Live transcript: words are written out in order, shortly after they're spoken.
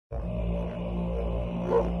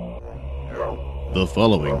The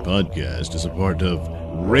following podcast is a part of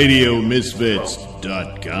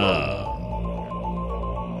RadioMisfits.com.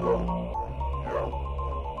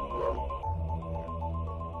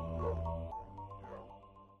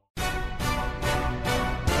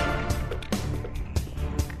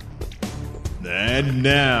 And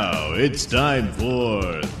now it's time for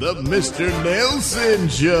the Mr.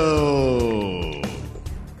 Nailsin Show.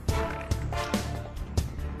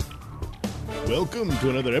 Welcome to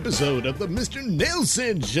another episode of the Mr.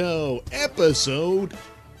 Nailsin Show, episode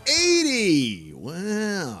 80.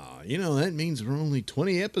 Wow, that means we're only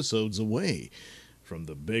 20 episodes away from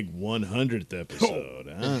the big 100th episode,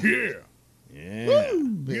 huh? Yeah.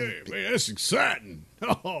 Woo! Yeah, man, that's exciting.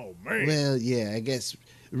 Oh, man. Well, yeah, I guess,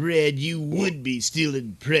 Red, you would be still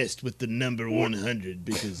impressed with the number 100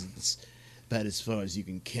 because it's about as far as you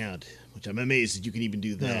can count, which I'm amazed that you can even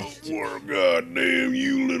do that. Well, goddamn,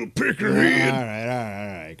 you little pickerhead. All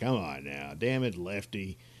right. Come on now. Damn it,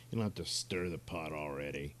 Lefty. You don't have to stir the pot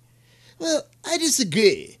already. Well, I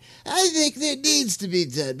disagree. I think there needs to be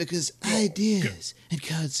done because ideas and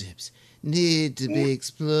concepts need to be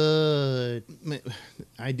explored.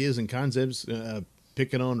 Ideas and concepts,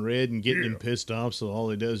 picking on Red and getting him pissed off, so all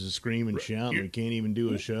he does is scream and shout, and we can't even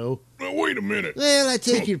do a show. Now, wait a minute. Well, I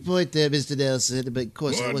take your point there, Mr. Nelson, but of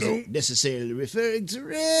course Well, I wasn't necessarily referring to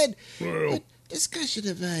Red, Well, but discussion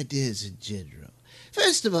of ideas in general.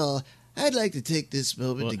 First of all, I'd like to take this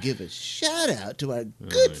moment to give a shout-out to our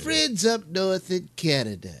good friends up north in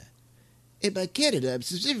Canada. And by Canada, I'm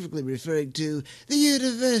specifically referring to the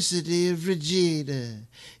University of Regina.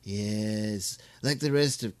 Yes, like the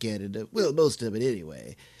rest of Canada, well, most of it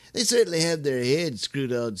anyway. They certainly have their heads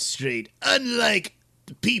screwed on straight, unlike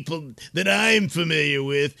the people that I'm familiar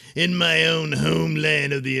with in my own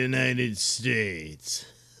homeland of the United States.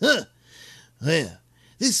 Huh. Well,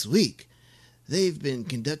 this week, they've been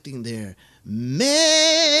conducting their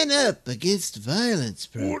Man Up Against Violence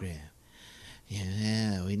program.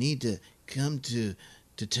 Yeah, we need to come to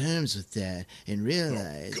terms with that and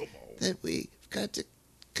realize that we've got to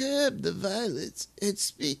curb the violence and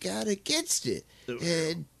speak out against it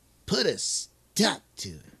and put a stop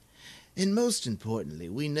to it. And most importantly,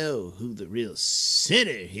 we know who the real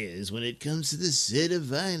sinner is when it comes to the sin of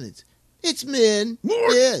violence. It's men.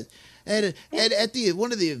 Yes. And at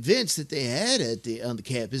one of the events that they had on the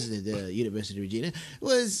campus at the University of Regina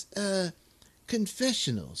was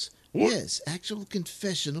confessionals. What? Yes, actual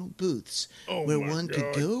confessional booths Oh, my God.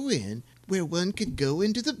 could go in, where one could go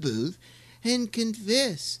into the booth and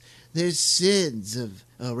confess their sins or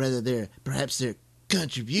rather perhaps their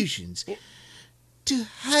contributions to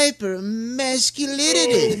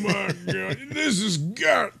hypermasculinity. Oh, my God. This has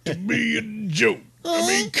got to be a joke. I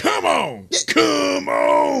mean, come on. Come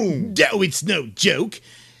on. No, it's no joke.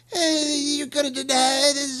 You're going to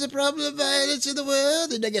deny there's a problem of violence in the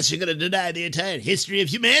world? And I guess you're going to deny the entire history of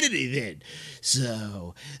humanity then.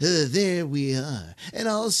 So, there we are. And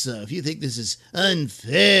also, if you think this is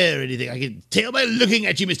unfair or anything, I can tell by looking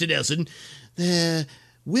at you, Mr. Nelson, the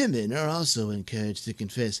women are also encouraged to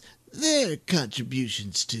confess their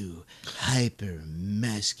contributions to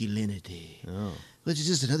hypermasculinity. Oh. Which is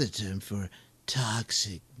just another term for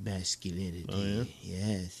toxic masculinity. Oh,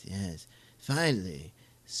 yeah? Yes. Finally,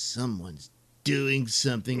 someone's doing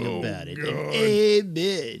something about it. God. And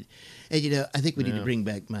amen. And, I think we need to bring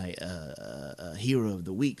back my Hero of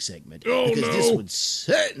the Week segment. Because this would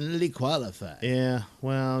certainly qualify. Yeah,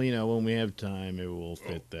 well, when we have time, maybe we'll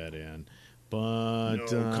fit that in. But,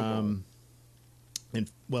 come on.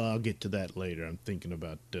 I'll get to that later. I'm thinking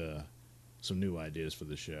about some new ideas for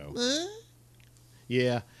the show.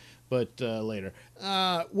 Yeah, but later.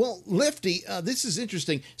 Lefty, this is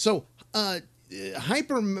interesting. So,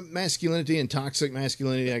 hypermasculinity and toxic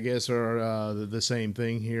masculinity, I guess, are the same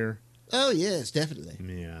thing here. Oh, yes, definitely.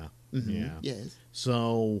 Yeah. Mm-hmm. Yeah. Yes.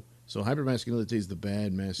 So hypermasculinity is the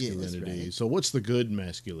bad masculinity. Yeah, that's right. So what's the good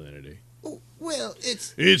masculinity? Oh, well,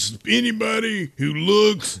 it's anybody who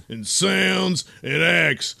looks and sounds and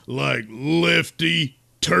acts like Lefty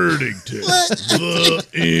Turdington. The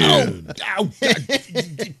end.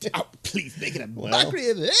 Please make it a mockery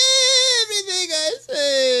of everything I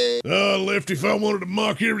say. Lefty, if I wanted to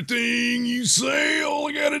mock everything you say, all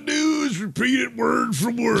I gotta do is repeat it word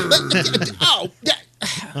for word.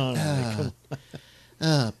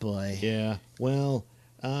 Oh, boy. Yeah.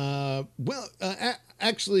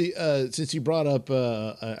 Actually, since you brought up,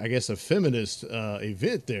 I guess, a feminist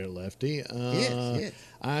event there, Lefty, yes.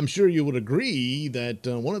 I'm sure you would agree that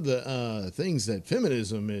one of the things that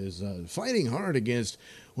feminism is fighting hard against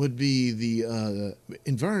would be the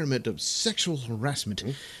environment of sexual harassment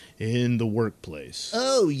in the workplace.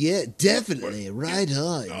 Oh, yeah, definitely. Right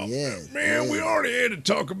on, yes. Man, we already had to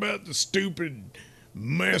talk about the stupid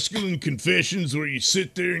masculine confessions where you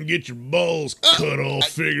sit there and get your balls cut off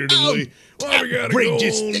figuratively. Why we gotta go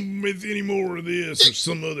on with any more of this or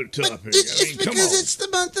some other topic? It's because it's the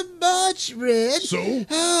month of March, Red. So?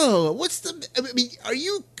 Oh, I mean, are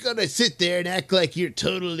you gonna sit there and act like you're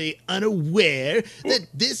totally unaware that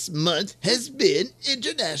this month has been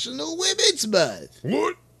International Women's Month?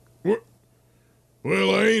 What?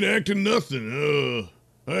 Well, I ain't acting nothing.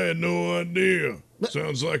 I had no idea.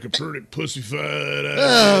 Sounds like a pretty pussified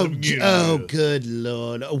idea to begin with. Good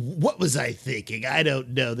Lord. What was I thinking? I don't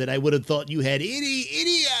know that I would have thought you had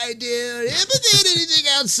any idea or ever did anything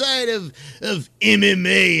outside of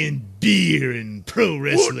MMA and beer and pro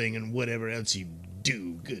wrestling and whatever else you do.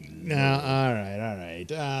 Good Lord. Now, all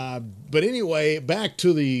right. But anyway, back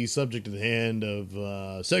to the subject at hand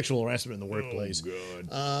of sexual harassment in the workplace. Oh,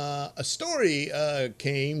 God. A story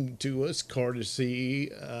came to us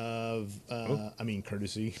courtesy of,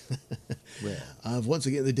 courtesy of, once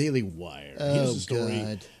again, the Daily Wire. Here's the story.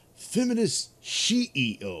 God. Feminist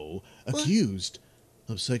CEO accused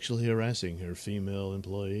of sexually harassing her female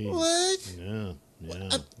employees. What? Yeah.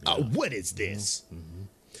 What is this?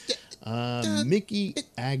 Mickey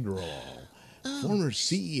Agrawal, former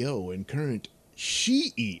CEO and current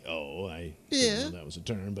CEO, I didn't know that was a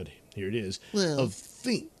term, but here it is, of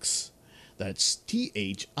Thinx. That's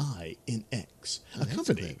THINX, a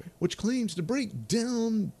company which claims to break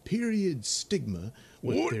down period stigma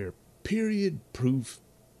with their period-proof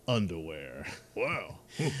underwear. Wow.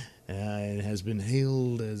 And has been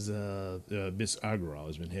hailed as, Miss Agrawal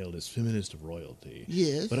has been hailed as feminist royalty.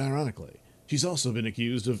 Yes. But ironically, she's also been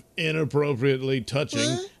accused of inappropriately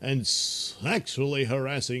touching and sexually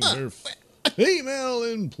harassing her female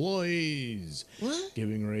employees,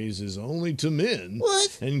 giving raises only to men,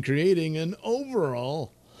 and creating an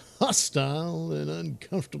overall hostile and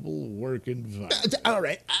uncomfortable work environment. All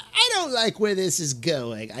right, I don't like where this is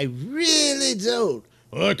going. I really don't.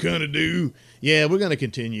 Well, I kind of do. Yeah, we're going to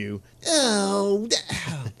continue. Oh,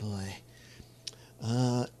 boy.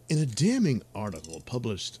 In a damning article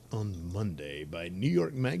published on Monday by New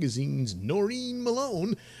York Magazine's Noreen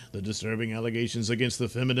Malone, the disturbing allegations against the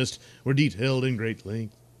feminist were detailed in great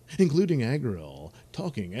length, including Agrawal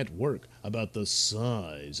talking at work about the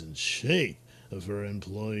size and shape of her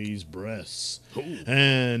employees' breasts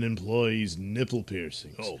and employees' nipple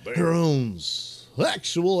piercings, her own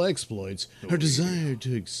sexual exploits, her desire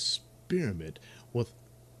to experiment with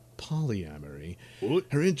polyamory,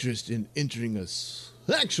 her interest in entering a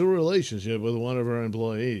sexual relationship with one of her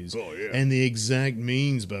employees, and the exact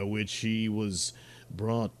means by which she was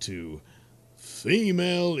brought to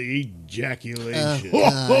female ejaculation.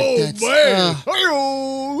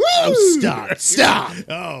 Stop.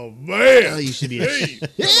 Oh, man. Oh, you should be Hey,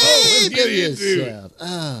 let's get into yourself.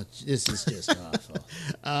 Oh, this is just awful.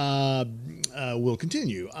 We'll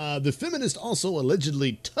continue. The feminist also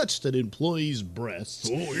allegedly touched an employee's breasts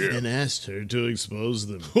and asked her to expose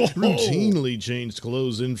them, routinely changed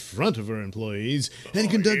clothes in front of her employees, and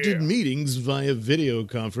conducted meetings via video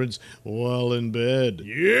conference while in bed.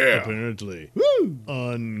 Apparently.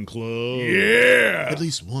 Unclothed. At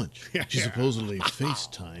least once, she supposedly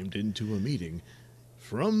FaceTimed into a meeting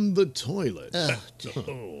from the toilet. No,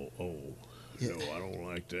 I don't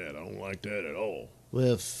like that. I don't like that at all.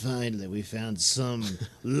 Well, finally, we found some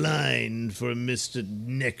line for Mr.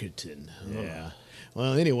 Neckerton. Yeah.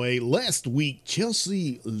 Well, anyway, last week,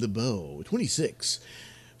 Chelsea LeBeau, 26,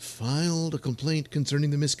 filed a complaint concerning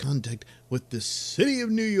the misconduct with the City of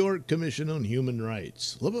New York Commission on Human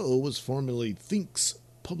Rights. LeBeau was formerly Think's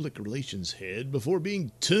public relations head before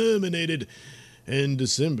being terminated in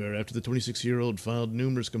December after the 26-year-old filed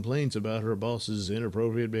numerous complaints about her boss's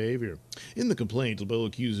inappropriate behavior. In the complaint, LeBeau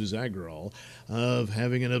accuses Agrawal of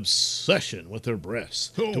having an obsession with her breasts,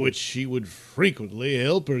 to which she would frequently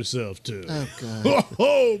help herself to. Oh, God.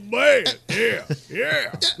 Oh, man.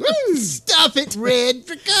 Yeah. Stop it, Red,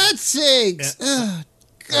 for God's sakes. Oh,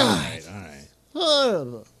 God. All right.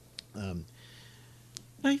 Horrible.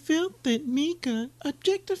 I felt that Mika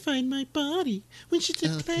objectified my body when she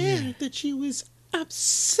declared that she was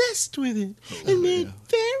obsessed with it and made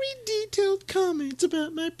very detailed comments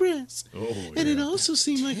about my breasts. And it also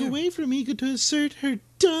seemed like a way for Mika to assert her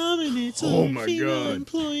dominance over female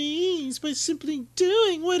employees by simply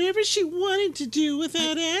doing whatever she wanted to do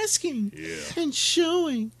without asking and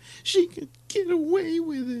showing she could get away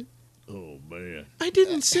with it. Oh, man. I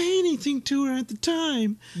didn't say anything to her at the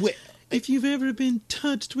time. Well, if you've ever been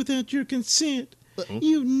touched without your consent,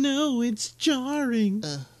 you know it's jarring.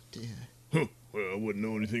 oh, dear. Well, I wouldn't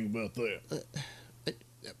know anything about that.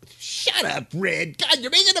 Shut up, Red. God,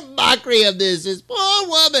 you're making a mockery of this poor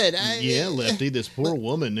woman. Yeah, Lefty, this poor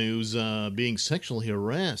woman who's being sexually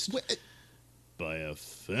harassed by a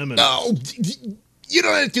feminist. No, you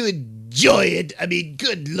don't have to enjoy it. I mean,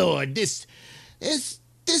 good Lord, this is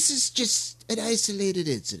just an isolated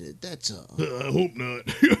incident. That's all. I hope not.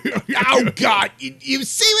 Oh God, you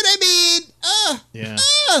see what I mean? Yeah.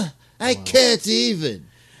 I can't even.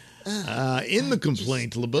 In the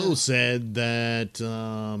complaint, LeBeau said that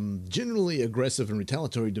generally aggressive and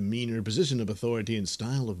retaliatory demeanor, position of authority, and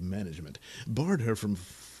style of management barred her from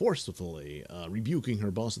forcefully rebuking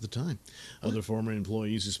her boss at the time. Other former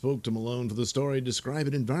employees who spoke to Malone for the story describe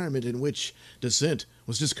an environment in which dissent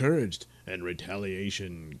was discouraged and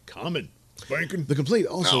retaliation common. Spanking. The complaint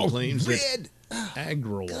also claims that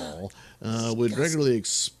Agrawal would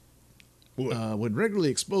regularly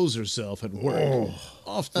expose herself at work,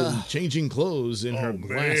 often changing clothes in her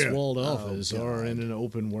glass-walled office or in an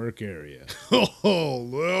open work area.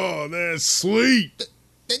 Oh, that's sweet.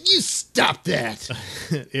 Then you stop that.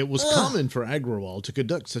 It was common for Agrawal to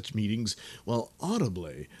conduct such meetings while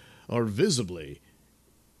audibly or visibly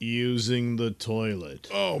using the toilet.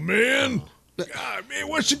 Oh, man. God, man,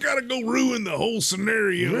 what's she got to go ruin the whole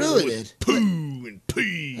scenario? Ruin with it? Poo and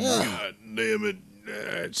pee. God damn it.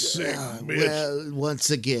 That's sick, bitch. Well,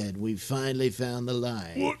 once again, we finally found the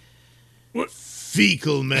line. What?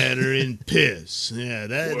 Fecal matter in piss. Yeah,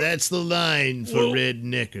 that's the line for Red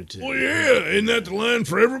Nickerton. Well, yeah, isn't that the line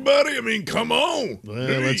for everybody? I mean, come on.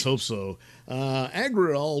 Well, let's hope so.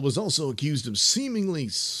 Agrawal was also accused of seemingly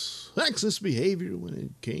sexist behavior when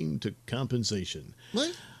it came to compensation.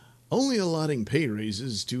 What? Only allotting pay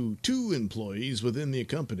raises to 2 employees within the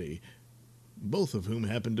company, both of whom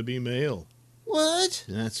happened to be male. What?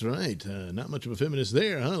 That's right. Not much of a feminist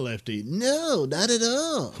there, huh, Lefty? No, not at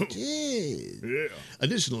all. Jeez. Yeah.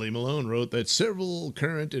 Additionally, Malone wrote that several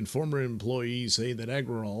current and former employees say that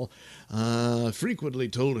Agrawal frequently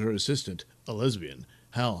told her assistant, a lesbian,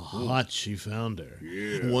 how hot she found her.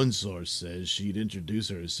 Yeah. One source says she'd introduce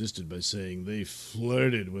her assistant by saying they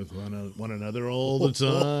flirted with one another all the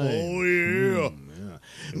time. Oh, yeah. Yeah.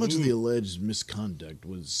 Much of the alleged misconduct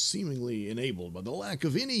was seemingly enabled by the lack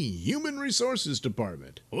of any human resources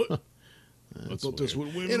department. What? I thought that's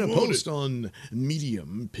what women In a wanted. post on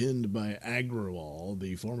Medium pinned by Agrawal,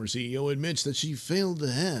 the former CEO admits that she failed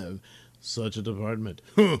to have such a department.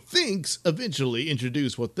 Thinks eventually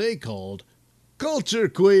introduced what they called culture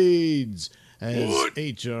queens as What?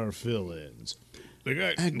 HR fill-ins. So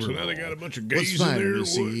now they got a bunch of Was gays in fired there.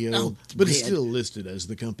 as or what? CEO, but is still listed as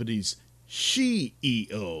the company's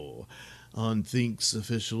CEO on Think's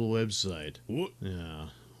official website. What? Yeah,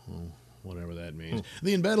 well, whatever that means.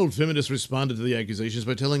 The embattled feminists responded to the accusations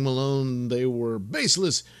by telling Malone they were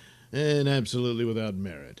baseless and absolutely without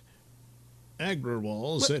merit.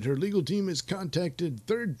 Agrawal said her legal team has contacted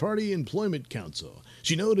third-party employment counsel.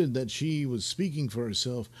 She noted that she was speaking for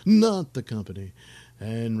herself, not the company,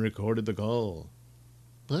 and recorded the call.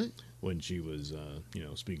 What? When she was,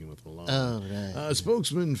 speaking with Malone. Oh, right. A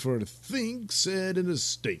spokesman for Think said in a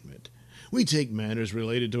statement, "We take matters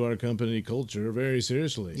related to our company culture very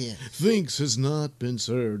seriously. Yes. Thinks has not been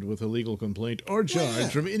served with a legal complaint or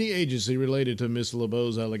charge from any agency related to Miss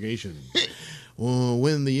LeBeau's allegations.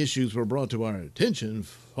 When the issues were brought to our attention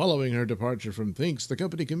following her departure from Thinks, the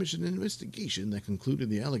company commissioned an investigation that concluded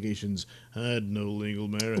the allegations had no legal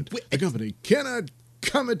merit. The company cannot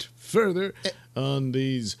comment further on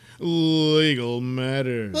these legal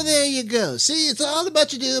matters." Well, there you go. See, it's all a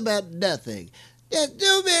bunch of do about nothing. There's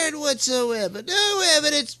no merit whatsoever. No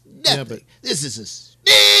evidence. Nothing. Yeah, but- This is a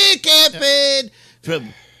sneak campaign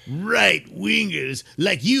from right-wingers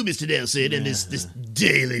like you, Mr. Nailsin, and this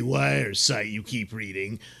Daily Wire site you keep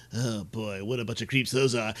reading. Oh, boy, what a bunch of creeps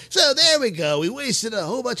those are. So there we go. We wasted a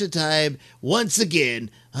whole bunch of time once again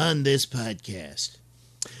on this podcast.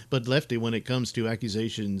 But Lefty, when it comes to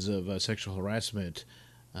accusations of sexual harassment,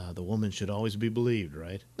 the woman should always be believed,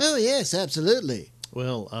 right? Oh, yes, absolutely.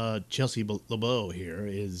 Well, Chelsea LeBeau here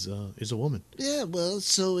is a woman. Yeah, well,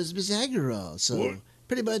 so is Miss Agrawal. So What?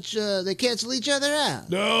 pretty much they cancel each other out.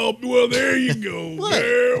 No, well, there you go. What?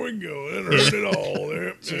 There we go. That hurt it all.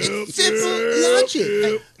 Yep, Simple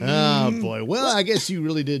logic. Oh, boy. Well, I guess you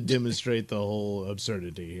really did demonstrate the whole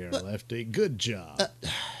absurdity here, Lefty. Good job.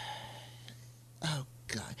 Oh,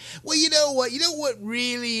 God. Well, you know what? You know what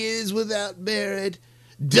really is without merit?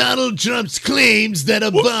 Donald Trump's claims that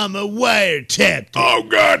Obama wiretapped him. Oh,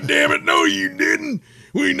 God damn it. No, you didn't.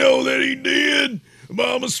 We know that he did.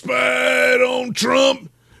 Obama spied on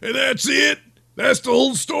Trump, and that's it. That's the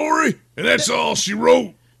whole story, and that's all she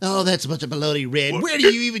wrote. Oh, that's a bunch of baloney, Red. Where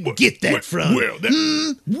do you even get that from? Well,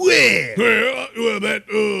 that, Where?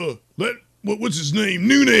 what's his name?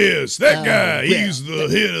 Nunez. That guy. well, He's the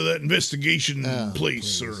head of that investigation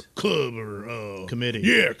place please. or club or Committee.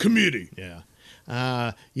 Yeah, committee. Yeah.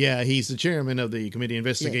 He's the chairman of the committee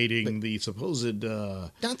investigating the supposed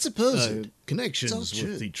Not supposed. connections It's all true.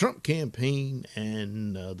 with the Trump campaign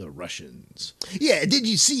and the Russians. Yeah, did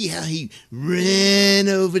you see how he ran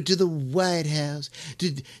over to the White House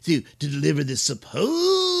to deliver the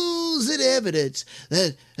supposed evidence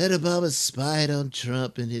that Obama spied on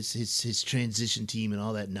Trump and his transition team and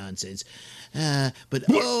all that nonsense? But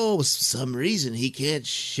for some reason he can't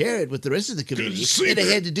share it with the rest of the committee, and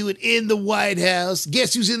they had to do it in the White House.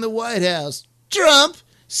 Guess who's in the White House? Trump.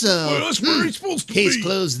 So Well, that's where he's supposed to case be.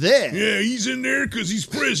 closed there. Yeah, he's in there because he's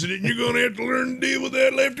president. You're going to have to learn to deal with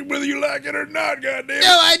that, Lefty, whether you like it or not, goddamn.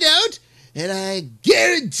 No, I don't. And I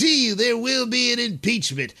guarantee you there will be an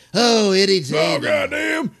impeachment. Oh, anytime. Oh,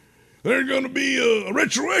 goddamn. There's going to be a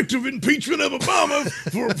retroactive impeachment of Obama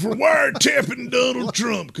for wiretapping Donald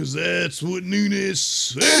Trump, because that's what Nunez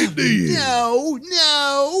said he did.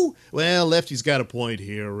 No. Well, Lefty's got a point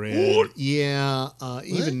here, Red. What? Yeah,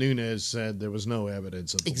 even Nunez said there was no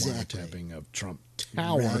evidence of the Exactly. wiretapping of Trump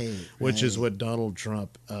Tower, Right, which is right. what Donald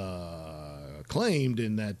Trump claimed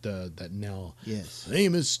in that now Yes.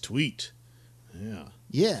 famous tweet. Yeah.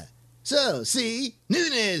 Yeah. So, see,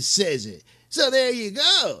 Nunez says it. So there you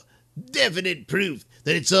go. Definite proof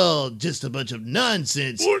that it's all just a bunch of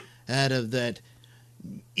nonsense What? out of that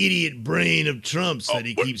idiot brain of Trump's that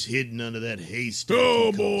he what? keeps hidden under that haystack.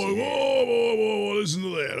 Oh, he boy. calls it. Whoa, listen to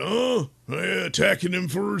that, huh? Yeah, attacking him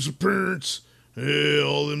for his appearance. Yeah,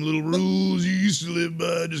 all them little rules you used to live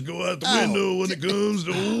by just go out the window when it comes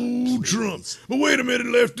to old Trump. But wait a minute,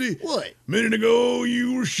 Lefty. What? A minute ago,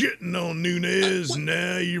 you were shitting on Nunez, and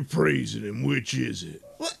now you're praising him. Which is it?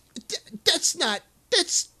 What? That's not.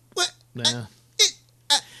 That's what? Yeah.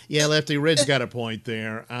 Yeah, Lefty, Red's got a point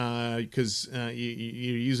there, because you're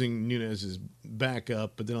using Nunez as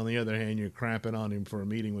backup, but then on the other hand, you're crapping on him for a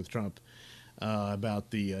meeting with Trump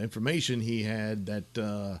about the information he had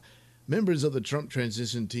that members of the Trump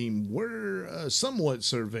transition team were somewhat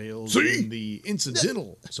surveilled in the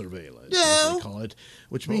incidental surveillance, as they call it,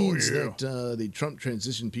 which means that the Trump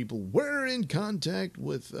transition people were in contact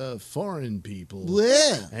with foreign people.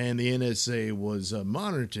 Well. And the NSA was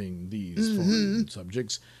monitoring these foreign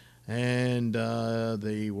subjects, and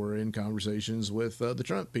they were in conversations with the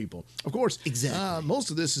Trump people. Of course, Exactly.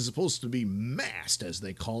 most of this is supposed to be masked, as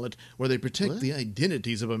they call it, where they protect the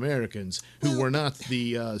identities of Americans who were not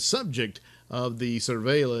the subject of the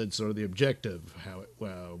surveillance or the objective,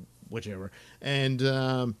 whichever. And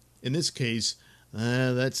in this case,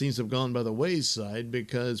 that seems to have gone by the wayside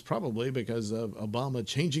probably because of Obama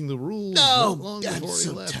changing the rules not long I'm before he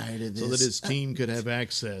so left, tired of so that this. his team could have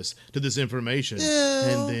access to this information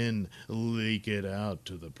and then leak it out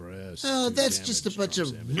to the press. Oh, to that's just a damage bunch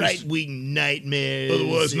Trump's of image. right-wing nightmares.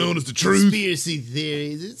 Otherwise known and as the truth. Conspiracy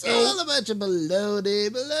theories. It's all a bunch of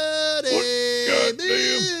baloney. Goddamn.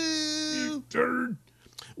 Boo. You turd.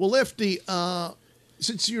 Well, Lefty,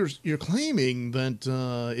 since you're claiming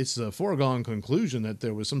that it's a foregone conclusion that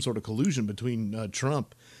there was some sort of collusion between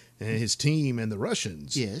Trump and his team and the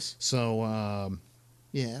Russians. Yes. So,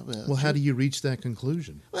 Yeah, well, how do you reach that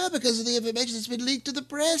conclusion? Well, because of the information that's been leaked to the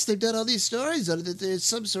press. They've done all these stories on it that there's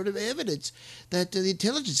some sort of evidence that the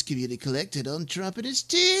intelligence community collected on Trump and his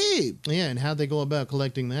team. Yeah, and how'd they go about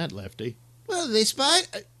collecting that, Lefty? Well, they spied.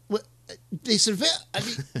 They surveil. I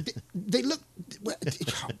mean, they look. Well,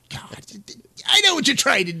 oh, God. I know what you're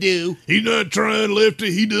trying to do. He not trying,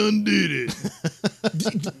 Lefty. He done did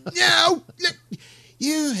it. No! Look,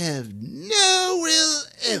 you have no real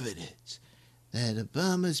evidence that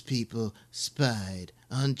Obama's people spied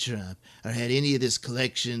on Trump or had any of this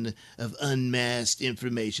collection of unmasked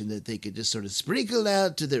information that they could just sort of sprinkle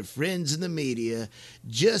out to their friends in the media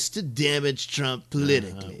just to damage Trump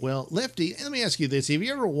politically. Well, Lefty, let me ask you this. Have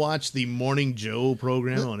you ever watched the Morning Joe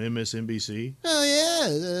program on MSNBC? Oh,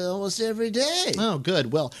 yeah, almost every day. Oh,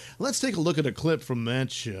 good. Well, let's take a look at a clip from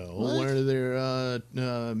that show where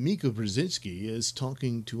Mika Brzezinski is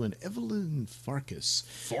talking to an Evelyn Farkas.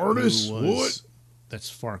 Farkas? What? That's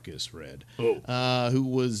Farkas, Red. Oh. Who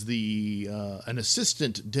was an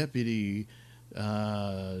assistant deputy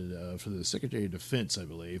for the Secretary of Defense, I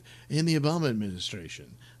believe, in the Obama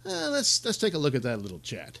administration. Let's take a look at that little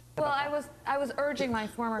chat. Well, I was urging my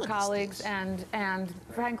former colleagues and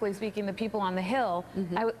frankly speaking, the people on the Hill.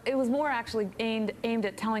 It was more actually aimed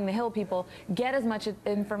at telling the Hill people, get as much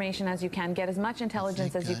information as you can, get as much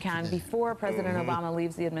intelligence as you can before President Obama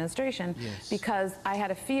leaves the administration, because I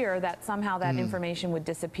had a fear that somehow that information would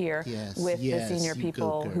disappear with the senior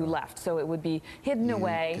people who left. So it would be hidden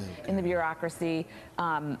away in the bureaucracy,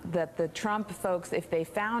 that the Trump folks, if they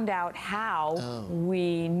found out how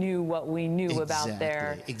we knew what we knew about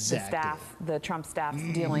the Trump staff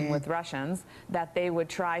dealing with Russians, that they would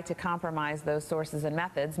try to compromise those sources and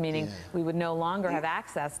methods, meaning we would no longer have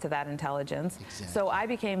access to that intelligence. So I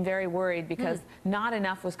became very worried because not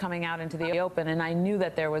enough was coming out into the open, and I knew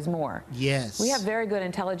that there was more. We have very good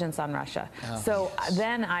intelligence on Russia.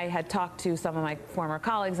 Then I had talked to some of my former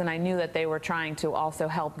colleagues, and I knew that they were trying to also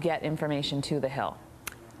help get information to the Hill.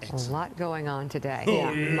 A lot going on today.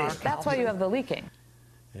 That's why you have the leaking.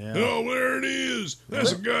 Oh, there it is.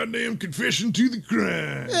 That's a goddamn confession to the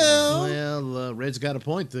crime. Well, Red's got a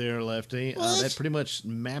point there, Lefty. That pretty much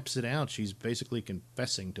maps it out. She's basically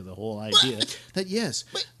confessing to the whole idea that, yes,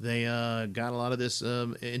 they got a lot of this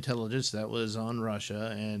intelligence that was on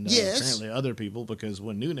Russia and apparently other people, because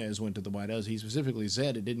when Nunes went to the White House, he specifically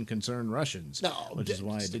said it didn't concern Russians, which is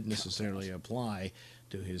why it didn't necessarily apply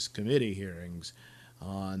to his committee hearings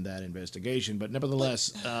on that investigation. But nevertheless,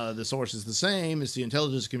 the source is the same. It's the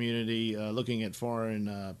intelligence community looking at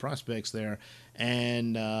foreign prospects there,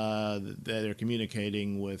 and they're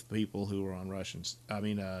communicating with people who are on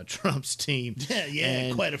Trump's team.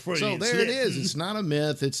 Quite a Freudian slip. So there it is. It's not a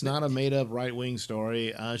myth. It's not a made-up right-wing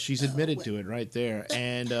story. She's admitted to it right there.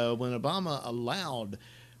 And when Obama allowed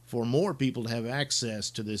for more people to have access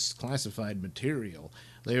to this classified material,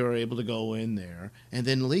 they were able to go in there and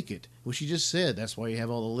then leak it. Well, she just said that's why you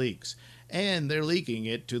have all the leaks. And they're leaking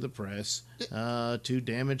it to the press to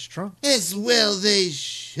damage Trump. As well they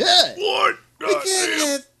should. What? We can't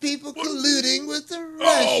have people colluding with the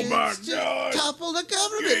Russians to topple the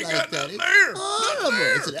government like that. It's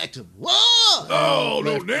horrible. It's an act of war. Oh,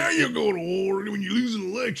 no, now you go to war when you lose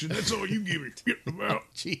an election. That's all you give a about.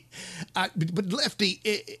 Gee. But Lefty,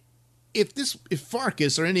 if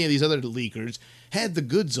Farkas or any of these other leakers had the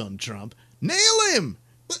goods on Trump, nail him.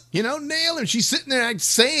 Nail him. She's sitting there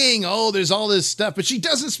saying, there's all this stuff, but she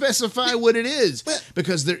doesn't specify what it is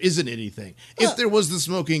because there isn't anything. If there was the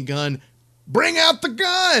smoking gun, bring out the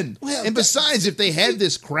gun. And besides, if they had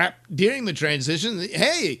this crap during the transition,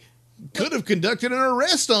 hey, could have conducted an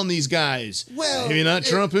arrest on these guys. Maybe not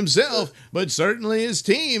Trump himself, but certainly his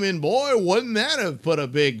team. And boy, wouldn't that have put a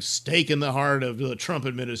big stake in the heart of the Trump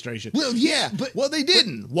administration? Well, they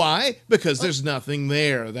didn't. Why? Because there's nothing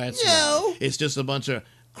there. That's why. It's just a bunch of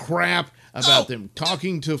crap about them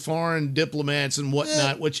talking to foreign diplomats and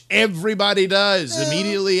whatnot, which everybody does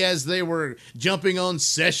immediately as they were jumping on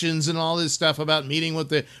sessions and all this stuff about meeting with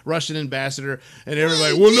the Russian ambassador, and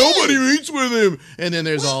everybody, nobody meets with him. And then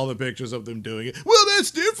there's all the pictures of them doing it. Well,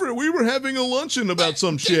 that's different. We were having a luncheon about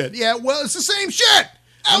some shit. Yeah, well, it's the same shit.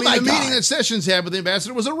 The meeting that Sessions had with the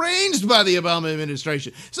ambassador was arranged by the Obama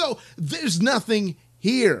administration. So there's nothing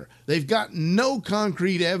here. They've got no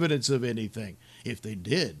concrete evidence of anything. If they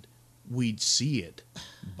did, we'd see it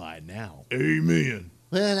by now. Amen.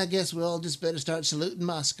 Well, I guess we all just better start saluting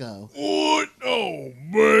Moscow. What? Oh,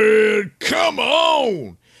 man, come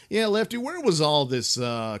on. Yeah, Lefty, where was all this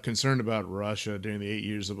concern about Russia during the 8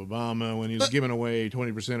 years of Obama when he was giving away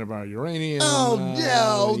 20% of our uranium? When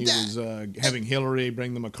he was having Hillary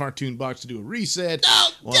bring them a cartoon box to do a reset.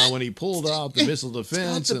 When he pulled out the missile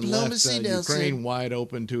defense and left Ukraine wide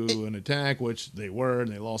open to an attack, which they were,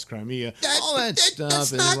 and they lost Crimea. All that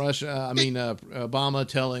stuff. And Obama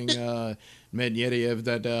telling Medvedev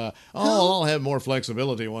that, I'll have more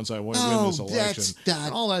flexibility once I win this election.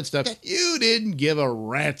 All that stuff. You didn't give a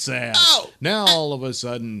rat's ass. Now, all of a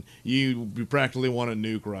sudden, you practically want to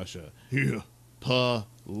nuke Russia. Yeah.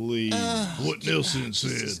 Please. What Nailsin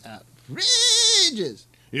said. Outrageous.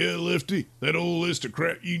 Yeah, Lefty, that old list of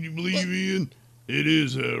crap you believe in, it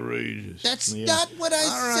is outrageous. That's not what I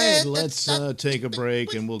said. All right, let's take a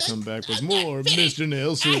break, and we'll come back with more Mr.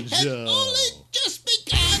 Nailsin Show. Only just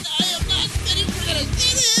because I am not finished with a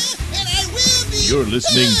dinner, and I will be. You're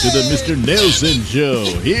listening to the Mr. Nailsin Show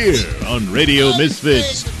here on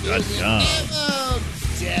RadioMisfits.com. Oh,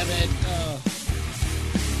 damn it.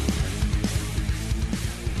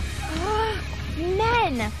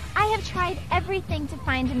 Men! I have tried everything to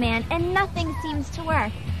find a man, and nothing seems to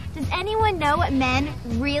work. Does anyone know what men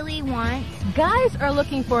really want? Guys are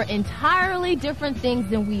looking for entirely different things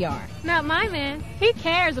than we are. Not my man. He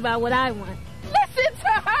cares about what I want.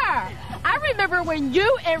 I remember when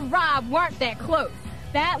you and Rob weren't that close.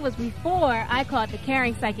 That was before I called the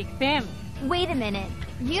Caring Psychic family. Wait a minute.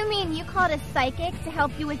 You mean you called a psychic to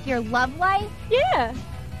help you with your love life? Yeah.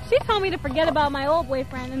 She told me to forget about my old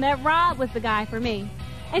boyfriend and that Rob was the guy for me.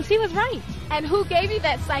 And she was right. And who gave you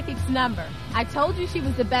that psychic's number? I told you she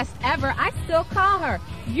was the best ever. I still call her.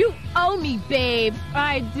 You owe me, babe.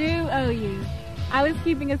 I do owe you. I was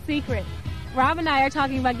keeping a secret. Rob and I are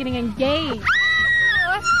talking about getting engaged.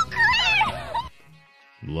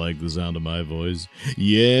 Like the sound of my voice?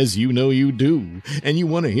 Yes, you know you do. And you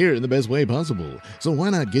want to hear it in the best way possible. So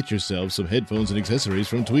why not get yourself some headphones and accessories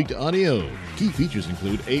from Tweaked Audio? Key features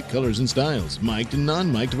include 8 colors and styles, mic'd and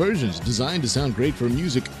non-mic'd versions, designed to sound great for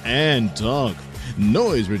music and talk.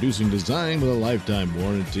 Noise-reducing design with a lifetime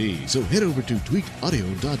warranty. So head over to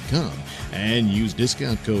tweakedaudio.com and use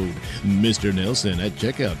discount code Mr. Nailsin at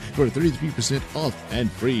checkout for 33% off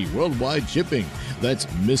and free worldwide shipping. That's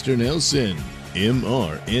Mr. Nailsin.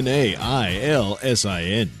 MRNAILSIN.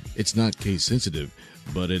 It's not case sensitive,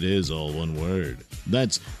 but it is all one word.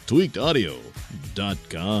 That's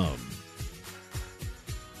tweakedaudio.com.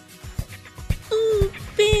 Oh,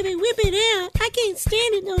 baby, whip it out. I can't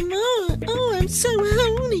stand it no more. Oh, I'm so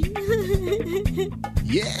horny.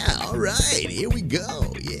 Yeah, all right, here we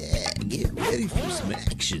go. Yeah, get ready for some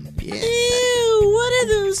action. Yeah. Ew, what are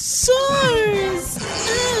those sores?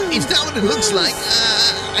 It's not what it looks like.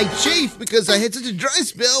 I chafe because I had such a dry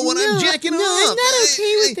spell when I'm jacking off. No, I'm not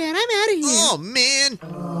okay with that. I'm out of here. Oh, man.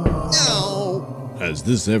 No. Has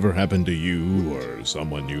this ever happened to you or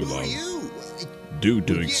someone you love? Due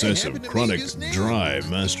to excessive chronic dry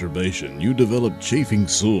masturbation, you develop chafing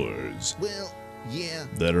sores. Well, yeah.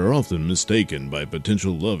 That are often mistaken by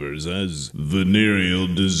potential lovers as venereal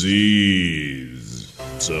disease.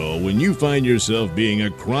 So when you find yourself being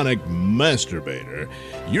a chronic masturbator,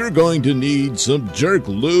 you're going to need some jerk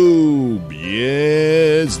lube.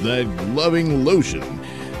 Yes, that loving lotion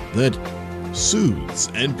that soothes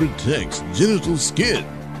and protects genital skin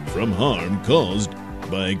from harm caused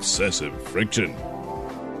by excessive friction.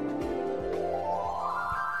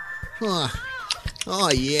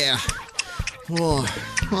 Oh yeah. Oh,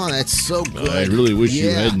 that's so good. I really wish you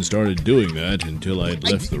hadn't started doing that until I'd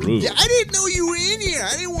left the room. I didn't know you were in here.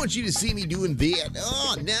 I didn't want you to see me doing that.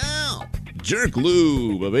 Oh, no. Jerk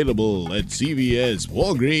Lube, available at CVS,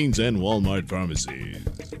 Walgreens, and Walmart pharmacies.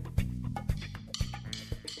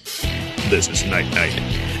 This is Night Night,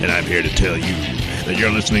 and I'm here to tell you that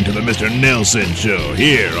you're listening to the Mr. Nailsin Show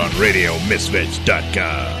here on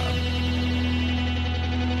RadioMisfits.com.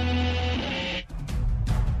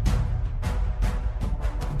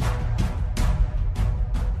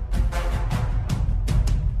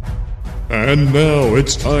 And now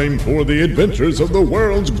it's time for the adventures of the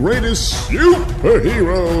world's greatest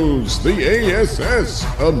superheroes, the A.S.S.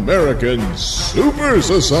 American Super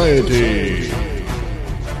Society.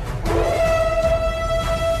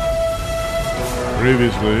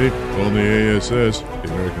 Previously on the A.S.S.,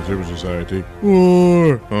 the American Super Society,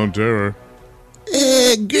 War on Terror.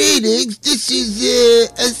 Greetings, this is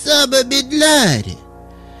Osama bin Laden.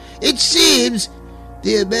 It seems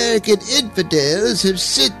the American infidels have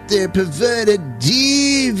sent their perverted,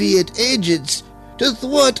 deviant agents to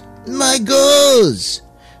thwart my goals.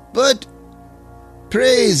 But,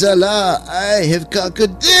 praise Allah, I have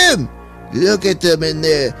conquered them. Look at them in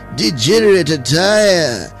their degenerate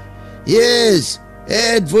attire. Yes,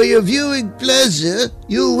 and for your viewing pleasure,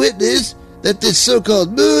 you'll witness that this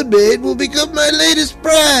so-called moon maid will become my latest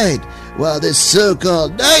bride, while this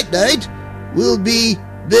so-called night-night will be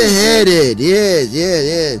beheaded. Yes.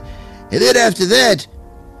 And then after that,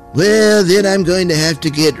 well, then I'm going to have to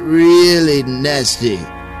get really nasty.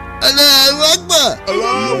 Allahu Akbar!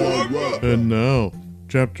 Allahu Akbar! And now,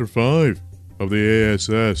 Chapter 5 of the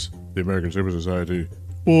A.S.S., the American Super Society,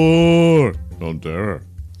 War on Terror.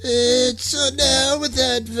 So now,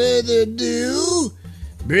 without further ado,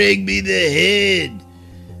 bring me the head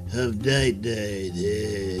of Night-Night.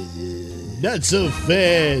 Not so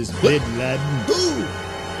fast, Bin Laden.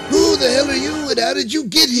 Who the hell are you and how did you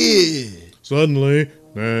get here? Suddenly,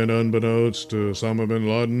 and unbeknownst to Osama bin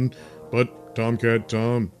Laden, but Tomcat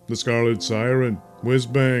Tom, the Scarlet Siren, Whiz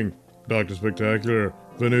Bang, Dr. Spectacular,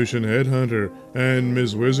 Venusian Headhunter, and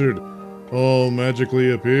Ms. Wizard all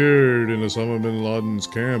magically appeared in Osama bin Laden's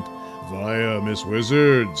camp via Miss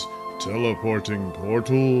Wizard's teleporting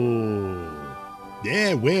portal.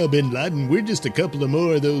 Yeah, well, Bin Laden, we're just a couple of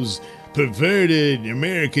more of those perverted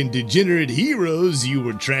American degenerate heroes you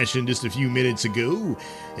were trashing just a few minutes ago,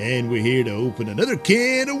 and we're here to open another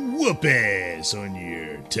can of whoop-ass on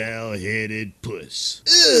your towel-headed puss.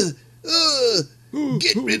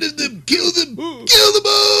 Get rid of them! Kill them! Kill them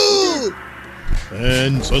all!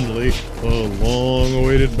 And suddenly, a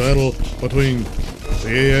long-awaited battle between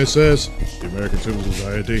the A.S.S, the American Civil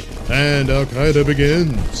Society, and Al-Qaeda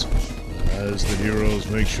begins. As the heroes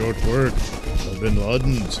make short work of Bin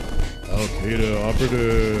Laden's Al-Qaeda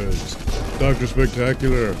operatives, Dr.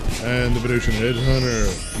 Spectacular and the Venusian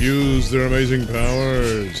Headhunter use their amazing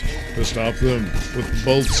powers to stop them with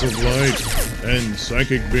bolts of light and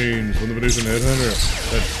psychic beams from the Venusian Headhunter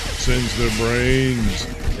that sends their brains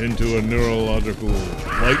into a neurological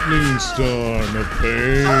lightning storm of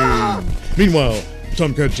pain. Meanwhile,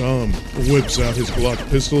 Tomcat Tom whips out his Glock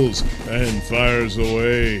pistols and fires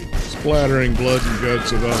away, splattering blood and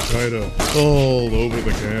guts of Al-Qaeda all over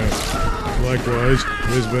the camp. Likewise,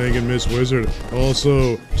 Ms. Bang and Miss Wizard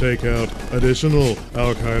also take out additional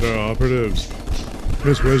Al-Qaeda operatives.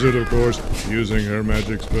 Miss Wizard, of course, using her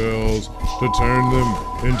magic spells to turn them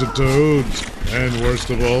into toads, and worst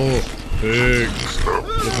of all, pigs.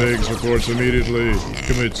 The pigs, of course, immediately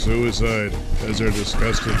commit suicide as they're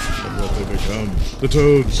disgusted at what they become. The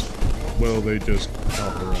toads, well, they just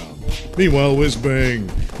hop around. Meanwhile, Whiz-Bang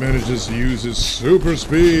manages to use his super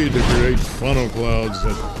speed to create funnel clouds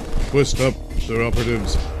that twist up their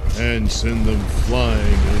operatives and send them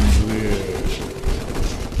flying into the air.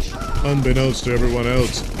 Unbeknownst to everyone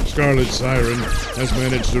else, Scarlet Siren has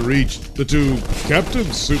managed to reach the two captive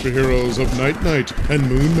superheroes of Night Knight and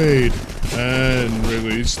Moon Maid and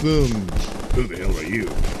release them. Who the hell are you?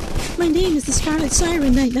 My name is the Scarlet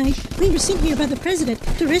Siren, Night Knight. We were sent here by the President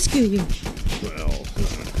to rescue you. Well,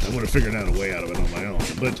 I would have figured out a way out of it on my own,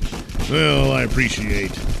 but, well, I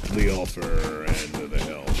appreciate the offer and the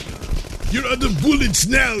help. You're out of bullets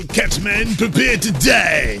now, Catman. Prepare to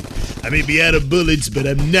die. I may be out of bullets, but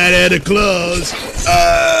I'm not out of claws.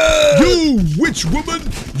 You witch woman!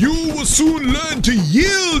 You will soon learn to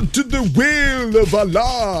yield to the will of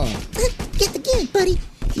Allah. Get the gig, buddy.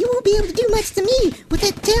 You won't be able to do much to me with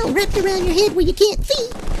that tail wrapped around your head where you can't see.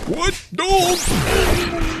 What? No!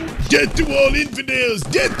 Death to all infidels!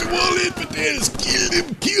 Death to all infidels!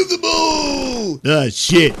 Kill them all! Ah,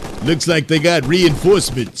 shit. Looks like they got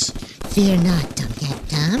reinforcements. Fear not, Tomcat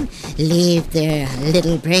Tom. Leave their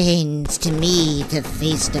little brains to me to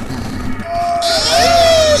feast upon.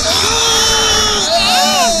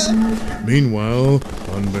 Meanwhile,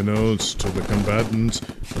 unbeknownst to the combatants,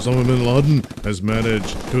 Osama bin Laden has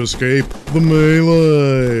managed to escape the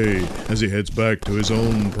melee as he heads back to his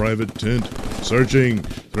own private tent, searching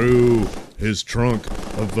through his trunk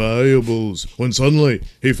of valuables, when suddenly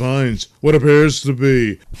he finds what appears to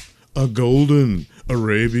be a golden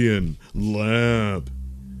Arabian lamp.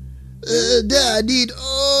 I need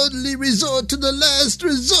only resort to the last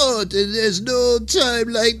resort, and there's no time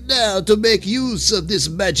like now to make use of this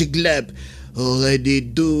magic lamp. All I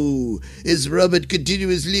need do is rub it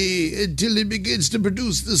continuously until it begins to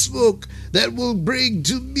produce the smoke that will bring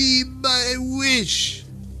to me my wish.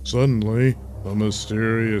 Suddenly, a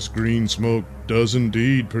mysterious green smoke does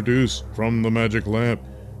indeed produce from the magic lamp,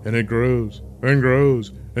 and it grows and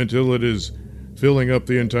grows until it is filling up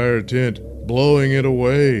the entire tent, blowing it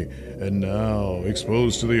away, and now,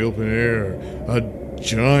 exposed to the open air, a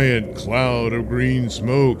giant cloud of green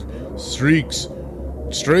smoke streaks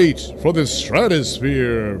straight for the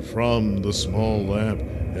stratosphere from the small lamp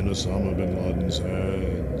in Osama bin Laden's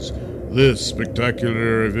hands. This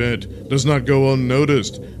spectacular event does not go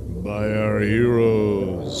unnoticed by our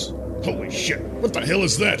heroes. Holy shit! What the hell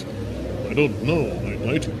is that? I don't know, Night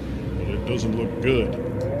Knight, but it doesn't look good.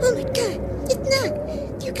 Oh my god, it's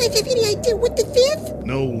not! Do you guys have any idea what this is?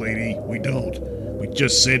 No, lady, we don't. We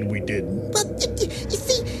just said we didn't. Well, you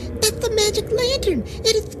see, that's the magic lantern, and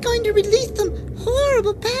it's going to release some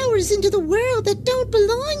horrible powers into the world that don't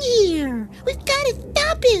belong here. We've got to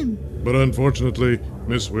stop him. But unfortunately,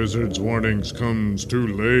 Miss Wizard's warnings comes too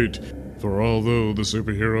late. For although the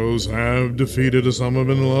superheroes have defeated Osama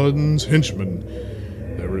bin Laden's henchmen,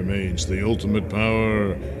 there remains the ultimate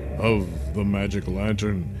power of the magic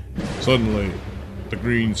lantern. Suddenly, the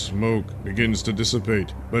green smoke begins to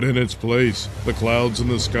dissipate, but in its place, the clouds in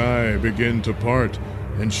the sky begin to part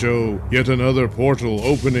and show yet another portal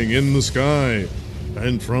opening in the sky.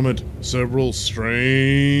 And from it, several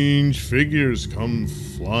strange figures come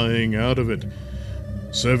flying out of it.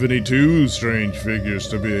 72 strange figures,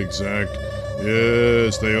 to be exact.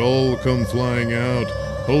 Yes, they all come flying out,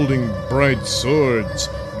 holding bright swords,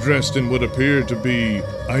 dressed in what appear to be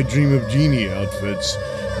I Dream of Jeannie outfits,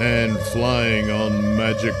 and flying on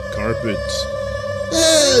magic carpets.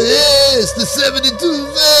 Yes, the 72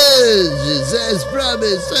 virgins, as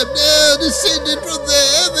promised, have now descended from the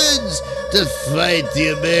heavens to fight the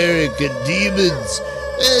American demons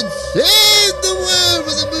and save the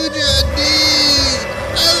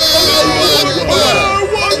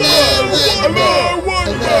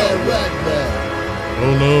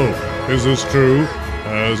Oh no, is this true?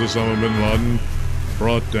 Has Osama bin Laden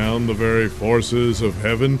brought down the very forces of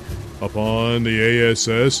heaven upon the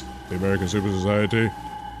A.S.S., the American Super Society?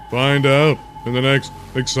 Find out in the next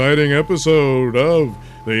exciting episode of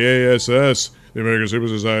the A.S.S., the American Super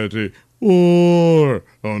Society, War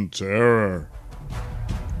on Terror.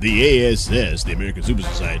 The A.S.S., the American Super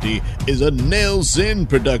Society, is a Nailsin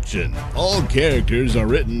production. All characters are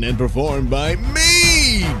written and performed by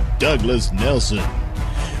me, Douglas Nailsin.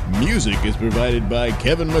 Music is provided by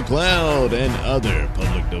Kevin MacLeod and other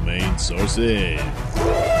public domain sources.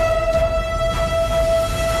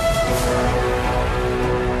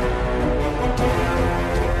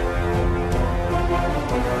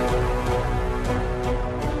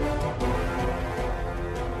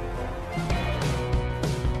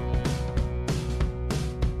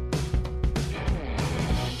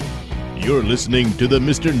 You're listening to the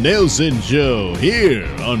Mr. Nailsin Show here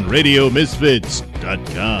on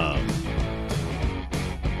RadioMisfits.com.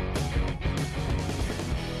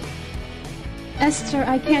 Esther,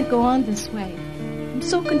 I can't go on this way. I'm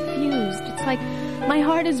so confused. It's like my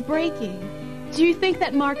heart is breaking. Do you think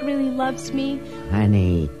that Mark really loves me?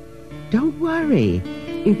 Honey, don't worry.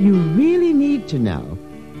 If you really need to know,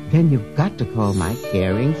 then you've got to call my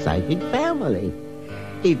caring psychic family.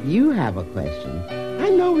 If you have a question, I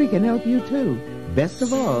know we can help you too. Best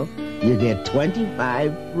of all, you get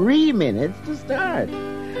 25 free minutes to start.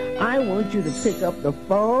 I want you to pick up the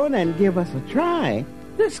phone and give us a try.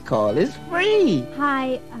 This call is free.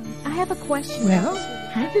 Hi, I have a question. Well,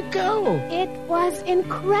 how'd it go? It was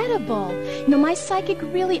incredible. My psychic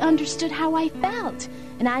really understood how I felt.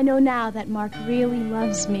 And I know now that Mark really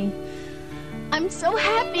loves me. I'm so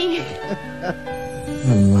happy.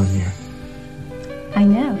 I love you. I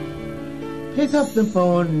know. Pick up the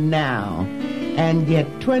phone now and get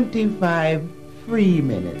 25 free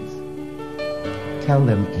minutes. Tell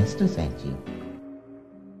them Esther sent you.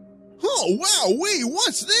 Oh, wow, wait,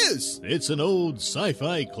 what's this? It's an old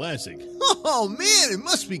sci-fi classic. Oh, man, it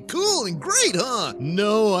must be cool and great, huh?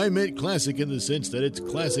 No, I meant classic in the sense that it's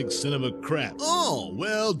classic cinema crap. Oh,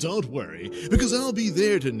 well, don't worry, because I'll be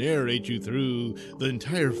there to narrate you through the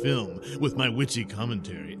entire film with my witchy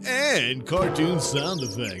commentary and cartoon sound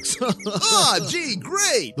effects. Gee,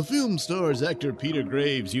 great! The film stars actor Peter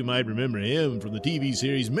Graves. You might remember him from the TV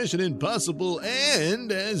series Mission Impossible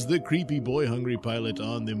and as the creepy boy-hungry pilot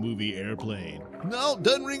on the movie Airplane. No,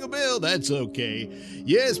 doesn't ring a bell. That's okay.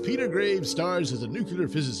 Yes, Peter Graves stars as a nuclear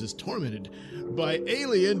physicist tormented by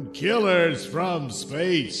alien killers from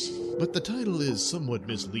space. But the title is somewhat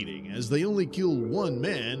misleading, as they only kill one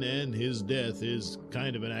man, and his death is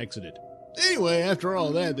kind of an accident. Anyway, after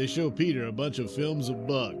all that, they show Peter a bunch of films of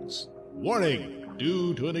bugs. Warning,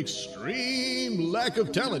 due to an extreme lack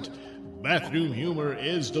of talent, bathroom humor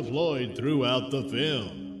is deployed throughout the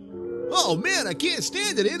film. Oh man, I can't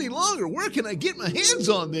stand it any longer. Where can I get my hands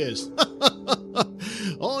on this?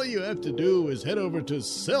 All you have to do is head over to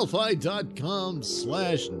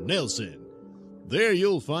selfie.com/Nailsin. There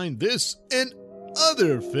you'll find this and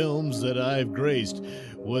other films that I've graced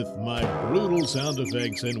with my brutal sound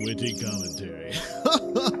effects and witty commentary.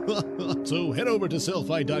 So head over to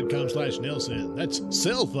selfie.com/Nailsin. That's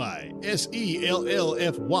Selfie,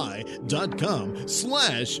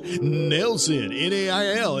 SELLFY.com/Nailsin,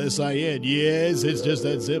 Nailsin. Yes, it's just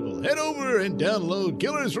that simple. Head over and download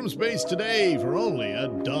Killers from Space today for only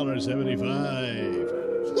 $1.75.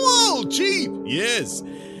 Whoa, cheap! Yes,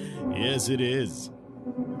 it is.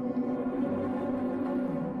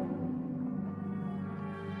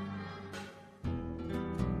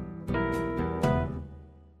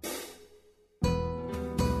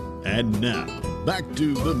 And now, back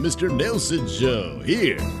to the Mr. Nailsin Show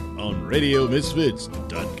here on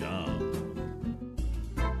RadioMisfits.com.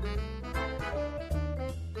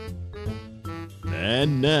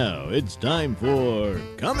 And now it's time for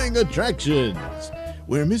Coming Attractions,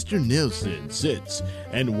 where Mr. Nailsin sits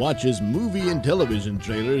and watches movie and television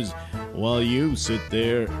trailers while you sit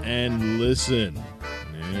there and listen.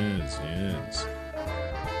 Yes.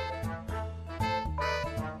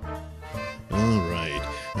 All right.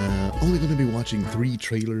 Only going to be watching 3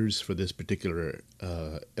 trailers for this particular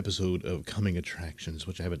episode of Coming Attractions,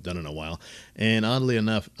 which I haven't done in a while. And oddly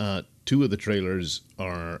enough, 2 of the trailers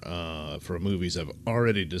are for movies I've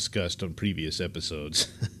already discussed on previous episodes.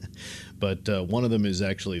 But one of them is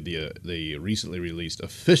actually the recently released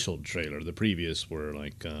official trailer. The previous were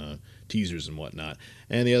like teasers and whatnot.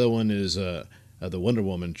 And the other one is the Wonder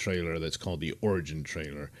Woman trailer that's called the Origin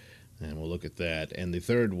trailer. And we'll look at that. And the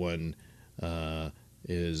third one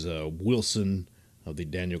is Wilson of the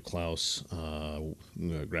Daniel Klaus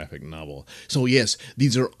graphic novel. So yes,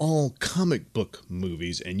 these are all comic book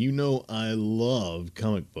movies, and you know I love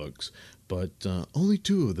comic books, but only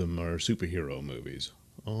 2 of them are superhero movies.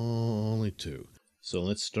 Only 2. So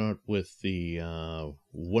let's start with the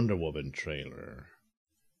Wonder Woman trailer,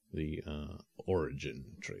 the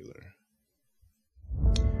origin trailer.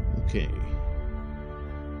 Okay.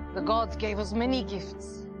 The gods gave us many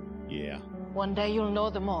gifts. Yeah. One day you'll know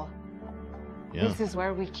them all. Yeah. This is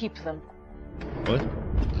where we keep them. What?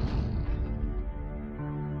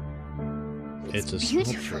 It's a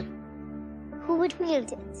beautiful. sculpture. Who would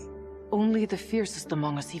wield it? Only the fiercest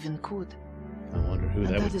among us even could. I wonder who And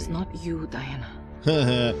that would is be. not you, Diana.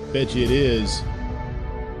 Haha, bet you it is.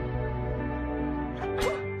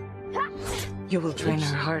 You will train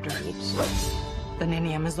her harder than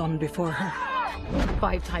any Amazon before her.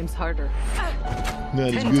 5 times harder.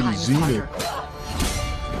 Not as 10 good as times Xena. harder.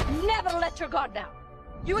 Never let your guard down.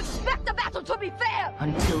 You expect the battle to be fair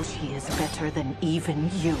until she is better than even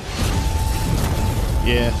you.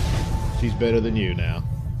 Yeah, she's better than you now,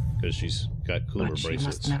 because she's got cooler But she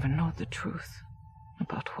bracelets. must never know the truth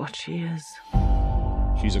about what she is.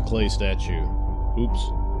 She's a clay statue. Oops.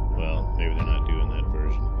 Well, maybe they're not doing that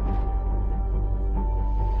version.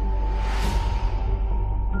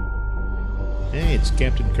 Hey, it's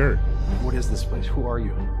Captain Kirk. What is this place? Who are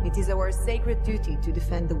you? It is our sacred duty to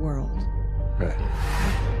defend the world. Right.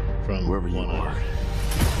 From wherever you One are,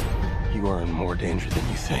 you are in more danger than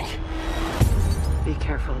you think. Be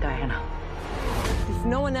careful, Diana. If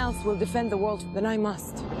no one else will defend the world, then I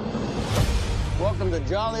must. Welcome to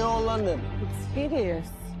jolly old London. It's hideous.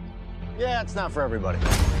 Yeah, it's not for everybody.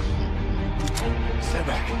 Step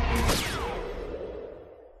back.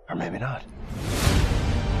 Or maybe not.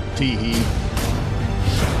 Tee-hee.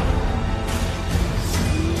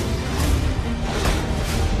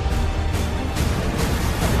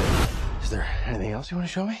 Is there anything else you want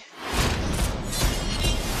to show me?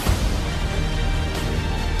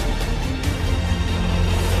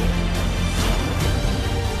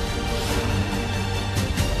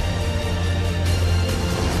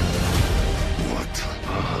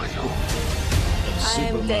 I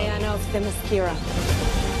am Diana of Themyscira,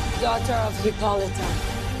 daughter of Hippolyta.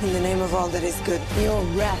 In the name of all that is good, your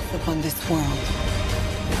wrath upon this world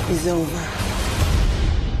is over.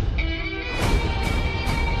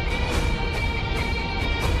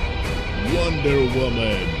 Wonder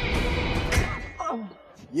Woman.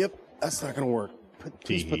 Yep, that's not gonna work.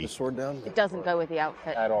 Please put the sword down. It doesn't go with the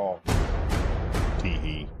outfit. At all.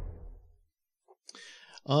 Tee-hee.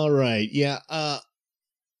 All right, yeah,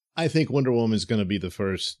 I think Wonder Woman is going to be the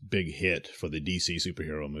first big hit for the DC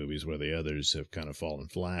superhero movies, where the others have kind of fallen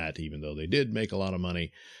flat, even though they did make a lot of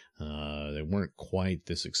money. They weren't quite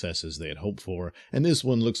the successes they had hoped for, and this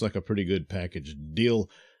one looks like a pretty good package deal.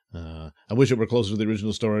 I wish it were closer to the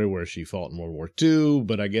original story where she fought in World War II,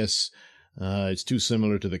 but I guess it's too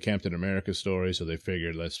similar to the Captain America story, so they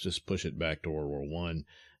figured let's just push it back to World War I.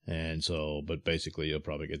 And so, but basically you'll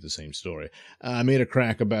probably get the same story. I made a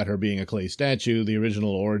crack about her being a clay statue. The original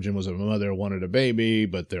origin was a mother wanted a baby,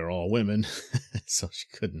 but they're all women, so she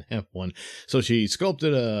couldn't have one. So she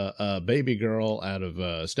sculpted a baby girl out of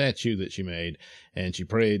a statue that she made, and she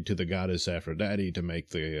prayed to the goddess Aphrodite to make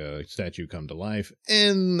the statue come to life.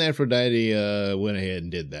 And Aphrodite went ahead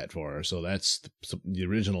and did that for her. So that's the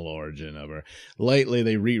original origin of her. Lately,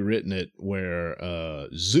 they've rewritten it where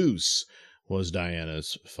Zeus was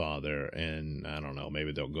Diana's father, and I don't know,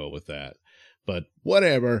 maybe they'll go with that, but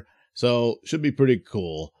whatever. So should be pretty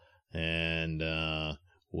cool, and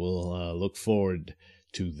we'll look forward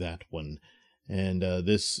to that one. And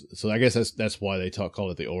so I guess that's why they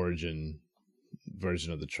call it the origin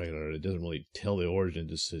version of the trailer. It doesn't really tell the origin, it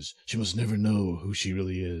just says she must never know who she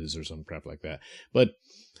really is or some crap like that. But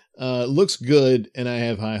looks good, and I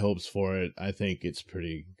have high hopes for it. I think it's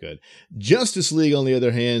pretty good. Justice League, on the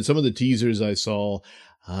other hand, some of the teasers I saw,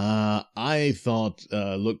 I thought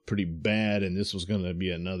looked pretty bad, and this was going to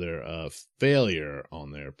be another failure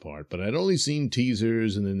on their part. But I'd only seen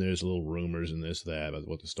teasers, and then there's little rumors and this, that, about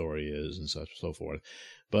what the story is and such and so forth.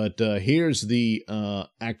 But here's the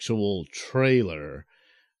actual trailer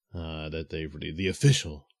that they've released, the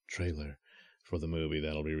official trailer for the movie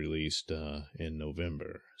that'll be released in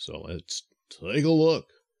November. So let's take a look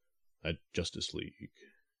at Justice League.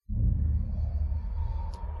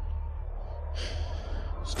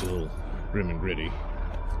 Still grim and gritty,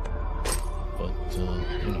 but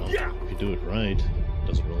you know, if you do it right, it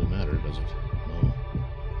doesn't really matter, does it? No.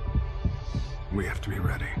 We have to be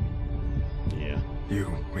ready. Yeah.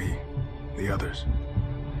 You, me, the others.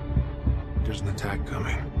 There's an attack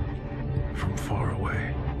coming from far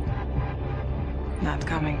away. Not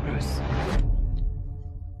coming, Bruce.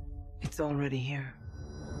 It's already here.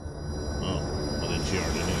 Oh, well then she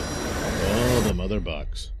already knew. Oh, the mother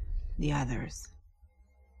box. The others.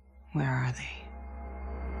 Where are they?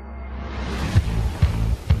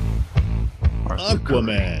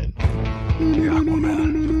 Aquaman. The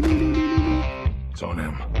Aquaman. It's on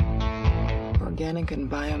him. Organic and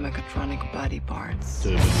biomechatronic body parts.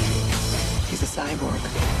 He's a cyborg.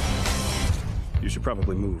 You should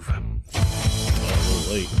probably move. A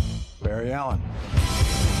little late. Barry Allen.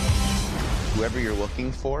 Whoever you're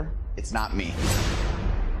looking for, it's not me.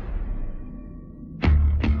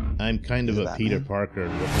 I'm kind of a Peter Parker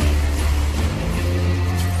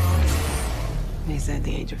They said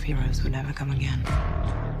the age of heroes would never come again.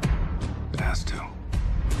 It has to.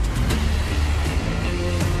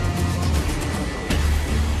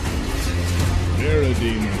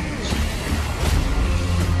 Parademons.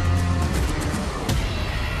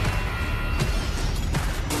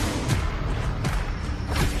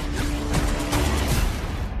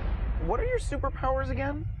 What are your superpowers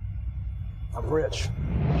again? I'm rich.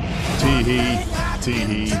 Tee-hee.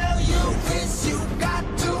 Tee-hee.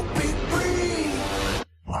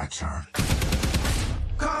 My turn.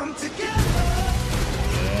 Yeah,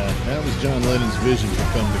 that was John Lennon's vision for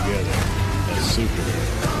Come Together as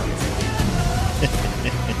Superman.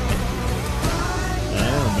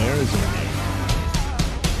 Oh, Mary's in there.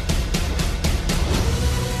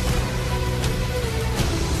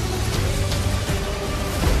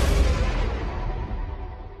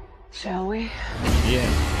 Shall we?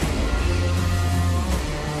 Yeah.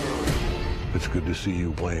 It's good to see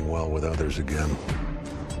you playing well with others again.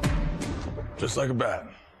 Just like a bat.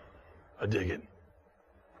 I dig it.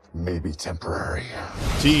 Maybe temporary.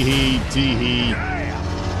 Tee-hee, tee-hee.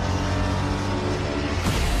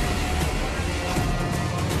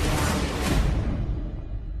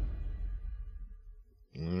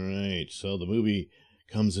 All right, so the movie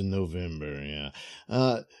comes in November, yeah.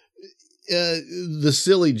 The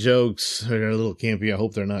silly jokes are a little campy. I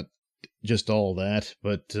hope they're not just all that,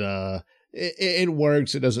 but it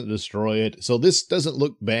works. It doesn't destroy it. So this doesn't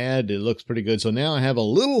look bad. It looks pretty good. So now I have a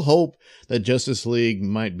little hope that Justice League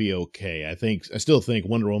might be okay. I still think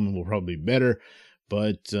Wonder Woman will probably be better,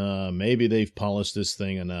 but maybe they've polished this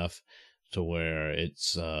thing enough to where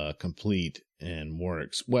it's complete and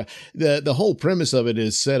works. Well, the whole premise of it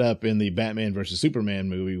is set up in the Batman versus Superman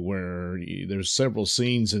movie, where there's several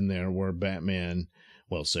scenes in there where Batman,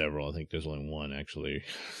 well, several, I think there's only one actually,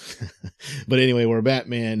 but anyway, where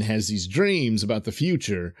Batman has these dreams about the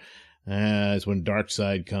future. It's when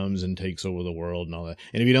Darkseid comes and takes over the world and all that.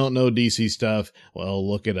 And if you don't know DC stuff, well,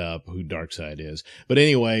 look it up, who Darkseid is. But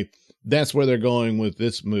anyway, that's where they're going with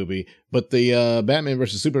this movie. But the Batman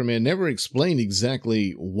vs. Superman never explained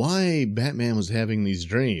exactly why Batman was having these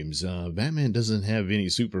dreams. Batman doesn't have any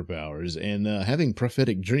superpowers, and having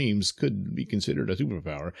prophetic dreams could be considered a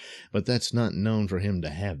superpower, but that's not known for him to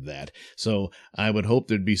have that. So I would hope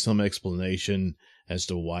there'd be some explanation as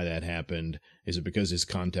to why that happened. Is it because his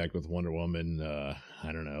contact with Wonder Woman,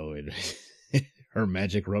 I don't know, her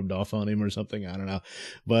magic rubbed off on him or something? I don't know.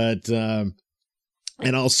 But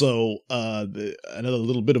and also, another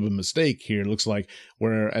little bit of a mistake here, looks like,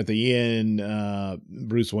 where at the end,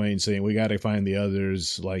 Bruce Wayne saying, we got to find the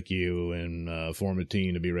others like you and form a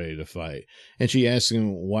team to be ready to fight. And she asks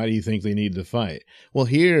him, why do you think they need to fight? Well,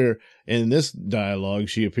 here in this dialogue,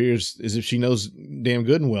 she appears as if she knows damn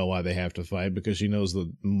good and well why they have to fight, because she knows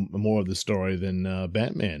more of the story than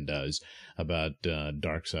Batman does about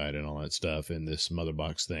Darkseid and all that stuff in this mother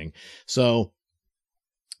box thing. So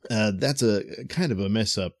that's a kind of a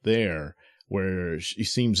mess up there, where she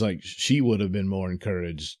seems like she would have been more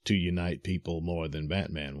encouraged to unite people more than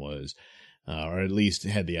Batman was, or at least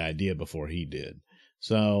had the idea before he did.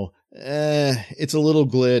 So it's a little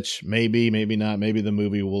glitch. Maybe not. Maybe the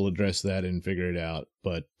movie will address that and figure it out,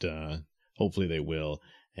 but hopefully they will,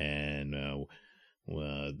 and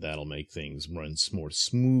that'll make things run more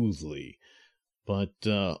smoothly. But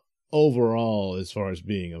overall, as far as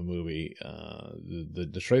being a movie,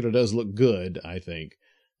 the trailer does look good, I think,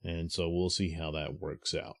 and so we'll see how that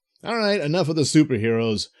works out. All right, enough of the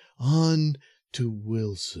superheroes. On to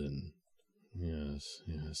Wilson. Yes,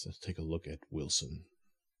 let's take a look at Wilson.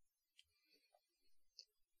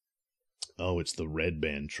 Oh, it's the Red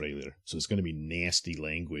Band trailer, so it's going to be nasty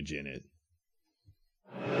language in it.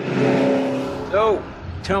 So,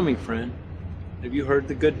 tell me, friend, have you heard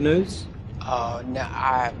the good news? No,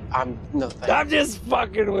 I'm no thanks. I'm just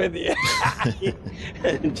fucking with you.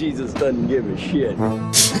 Jesus doesn't give a shit.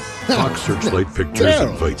 Fox Searchlight Pictures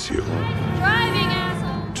invites you Driving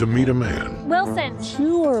asshole. to meet a man Wilson.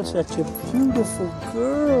 You are such a beautiful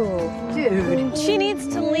girl. Dude, she needs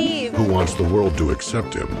to leave. who wants the world to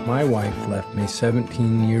accept him. My wife left me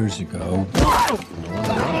 17 years ago.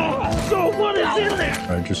 So what is in there?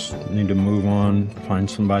 I just need to move on, find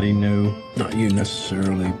somebody new. Not you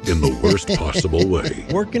necessarily. In the worst possible way.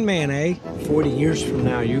 Working man, eh? 40 years from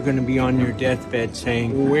now, you're going to be on your deathbed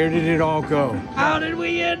saying, where did it all go? How did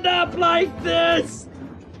we end up like this?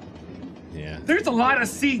 Yeah. There's a lot of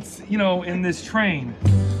seats, you know, in this train.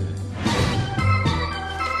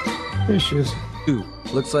 There she is. Ooh,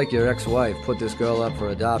 looks like your ex-wife put this girl up for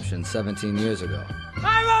adoption 17 years ago.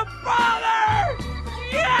 I'm a father!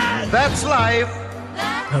 Yes! That's life.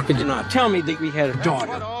 How could you not tell me that we had a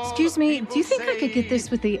daughter? Excuse me, do you think I could get this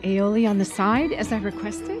with the aioli on the side as I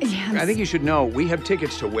requested? Yes. I think you should know, we have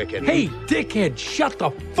tickets to Wicked. Hey, dickhead, shut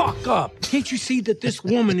the fuck up. Can't you see that this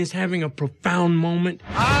woman is having a profound moment?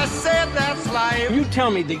 I said that's life. You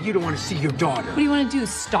tell me that you don't want to see your daughter. What do you want to do,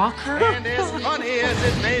 stalk her? And as funny as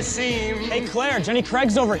it may seem. Hey, Claire, Jenny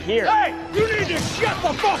Craig's over here. Hey, you need to shut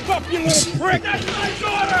the fuck up, you little prick. That's my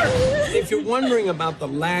daughter. If you're wondering about the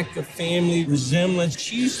lack of family resemblance,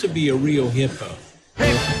 she used to be a real hippo.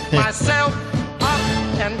 Pick myself up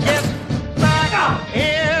and get back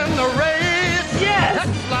in the race. Yes!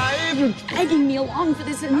 That's life. You're dragging me along for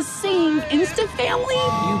this insane Insta family?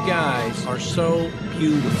 You guys are so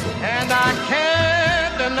beautiful. And I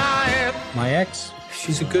can't deny it. My ex,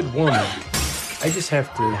 she's a good woman. I just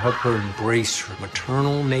have to help her embrace her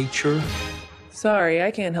maternal nature. Sorry, I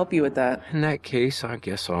can't help you with that. In that case, I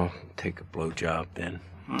guess I'll take a blowjob then.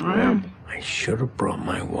 I should have brought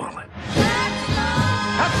my wallet.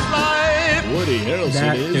 That's life. Woody Harrelson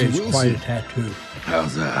That is is Wilson. quite a tattoo.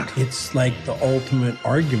 How's that? It's like the ultimate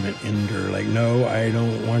argument ender. Like, no, I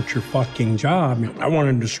don't want your fucking job. I want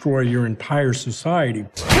to destroy your entire society.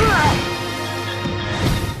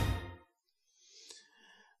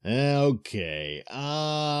 Okay.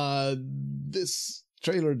 This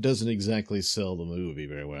trailer doesn't exactly sell the movie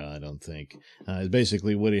very well, I don't think. It's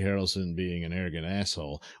basically Woody Harrelson being an arrogant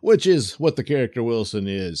asshole, which is what the character Wilson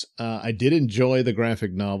is. I did enjoy the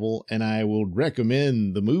graphic novel, and I will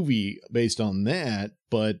recommend the movie based on that,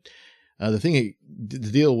 but the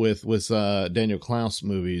deal with Daniel Klaus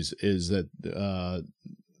movies is that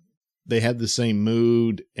they have the same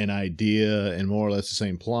mood and idea and more or less the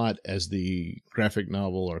same plot as the graphic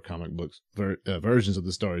novel or comic books versions of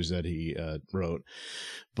the stories that he wrote.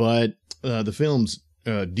 But the films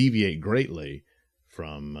deviate greatly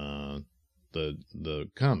from the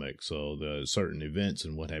comics. So the certain events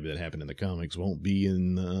and what have you that happen in the comics won't be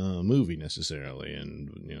in the movie necessarily. And,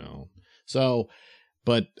 you know, so...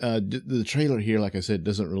 But the trailer here, like I said,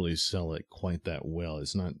 doesn't really sell it quite that well.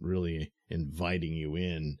 It's not really inviting you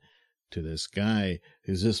in to this guy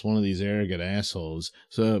who's just one of these arrogant assholes.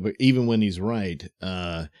 So, but even when he's right,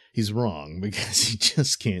 he's wrong because he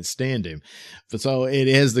just can't stand him. But so it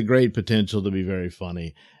has the great potential to be very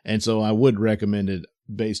funny. And so I would recommend it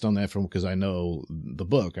based on that because I know the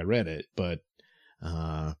book, I read it, but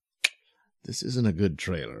this isn't a good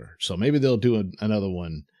trailer. So maybe they'll do another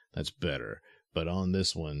one that's better. But on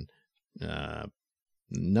this one,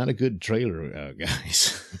 not a good trailer,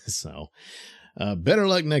 guys. So, better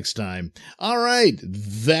luck next time. All right,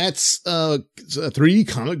 that's 3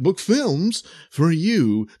 comic book films for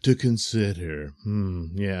you to consider.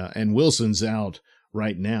 Yeah, and Wilson's out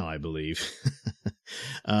right now, I believe.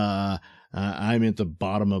 I'm at the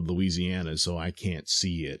bottom of Louisiana, so I can't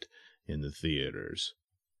see it in the theaters.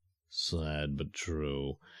 Sad but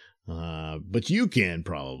true. But you can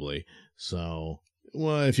probably. So,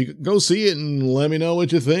 well, if you could go see it and let me know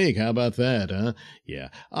what you think. How about that, huh? Yeah.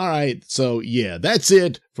 All right. So, yeah, that's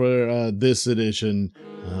it for this edition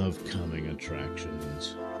of Coming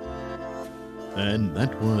Attractions. And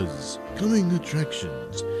that was Coming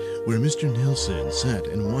Attractions, where Mr. Nailsin sat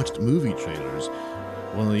and watched movie trailers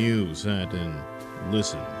while you sat and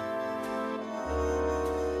listened.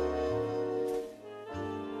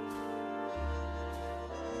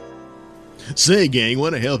 Say, gang,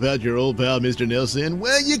 want to help out your old pal, Mr. Nailsin?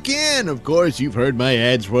 Well, you can. Of course, you've heard my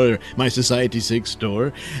ads for my Society 6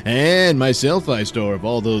 store and my Selfie store of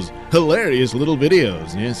all those hilarious little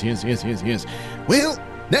videos. Yes. Well,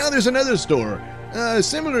 now there's another store,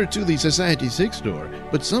 similar to the Society 6 store,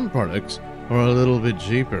 but some products are a little bit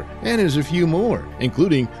cheaper. And there's a few more,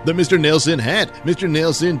 including the Mr. Nailsin hat, Mr.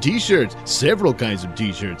 Nailsin t-shirts, several kinds of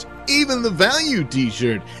t-shirts, even the value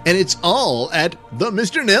t-shirt, and it's all at the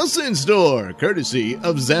Mr. Nailsin store, courtesy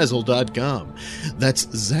of Zazzle.com. That's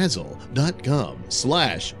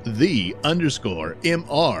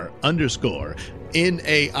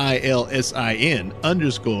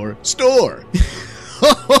Zazzle.com/the_MR_NAILSIN_store.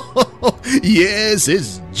 Yes,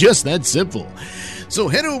 it's just that simple. So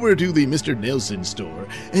head over to the Mr. Nailsin store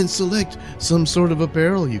and select some sort of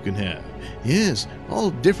apparel you can have. Yes, all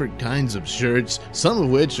different kinds of shirts, some of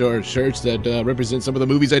which are shirts that represent some of the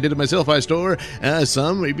movies I did at my Selfie store.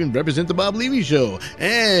 Some even represent the Bob Levy Show.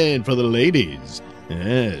 And for the ladies,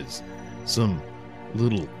 yes, some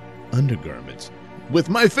little undergarments with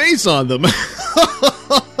my face on them.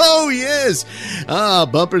 Oh, yes.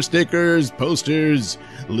 Bumper stickers, posters,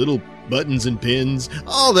 little buttons and pins,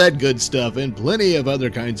 all that good stuff, and plenty of other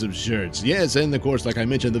kinds of shirts. Yes, and of course, like I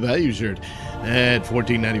mentioned, the value shirt at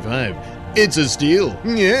 $14.95. It's a steal.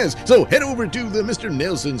 Yes. So head over to the Mr.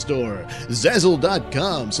 Nailsin store,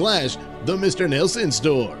 Zazzle.com/the Mr. Nailsin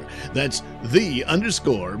store. That's the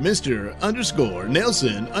Mr.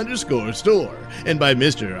 Nailsin store. And by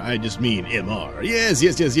Mr., I just mean MR. Yes.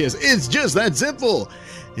 It's just that simple.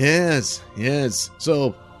 Yes.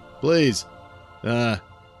 So please,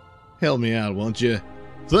 help me out, won't you?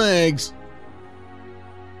 Thanks.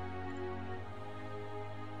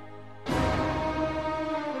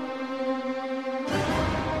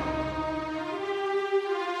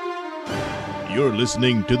 You're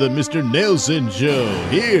listening to the Mr. Nailsin Show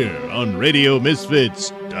here on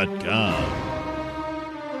RadioMisfits.com.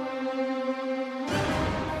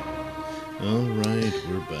 All right,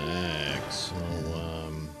 we're back. So,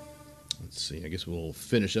 let's see. I guess we'll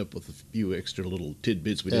finish up with a few extra little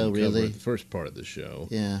tidbits we didn't cover at the first part of the show.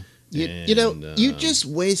 Yeah. You just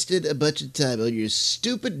wasted a bunch of time on your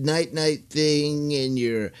stupid night-night thing and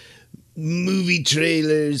your movie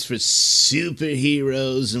trailers for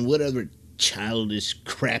superheroes and whatever childish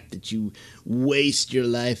crap that you waste your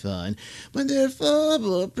life on, when there are far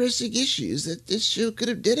more pressing issues that this show could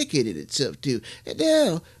have dedicated itself to. And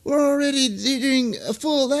now we're already doing a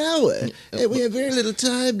full hour, and we have very little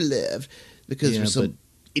time left because of some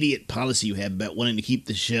idiot policy you have about wanting to keep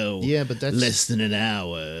the show less than an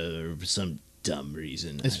hour for some dumb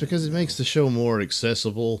reason. It's because it makes the show more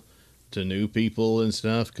accessible to new people and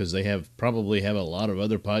stuff, because they probably have a lot of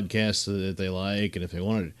other podcasts that they like, and if they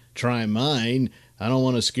want to try mine, I don't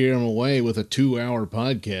want to scare them away with a 2-hour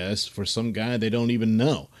podcast for some guy they don't even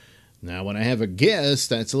know. Now, when I have a guest,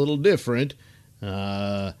 that's a little different.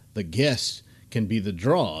 The guest can be the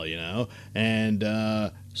draw, and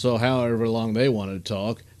so however long they want to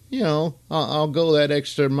talk, I'll go that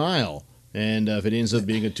extra mile. And if it ends up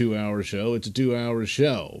being a 2-hour show, it's a 2-hour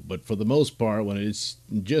show. But for the most part, when it's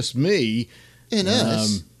just me and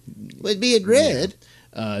us, with being red,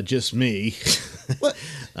 just me.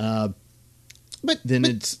 I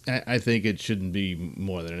think it shouldn't be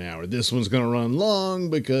more than an hour. This one's going to run long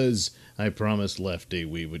because I promised Lefty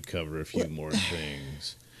we would cover a few more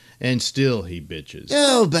things. And still he bitches.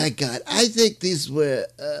 Oh, my God. I think these were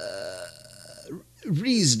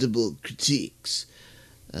reasonable critiques.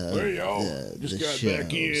 Well, y'all just got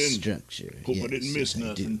back in. Structure. Hope I didn't miss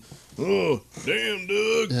nothing. Oh, damn,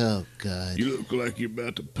 Doug. Oh, God. You look like you're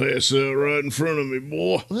about to pass out right in front of me,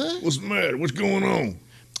 boy. What? What's the matter? What's going on?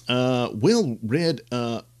 Well, Red,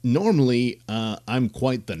 normally I'm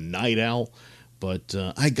quite the night owl, but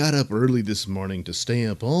I got up early this morning to stay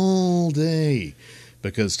up all day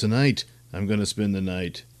because tonight I'm going to spend the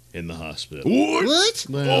night in the hospital. What?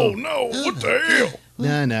 Well, oh, no. What the hell?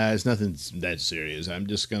 Nah, it's nothing that serious. I'm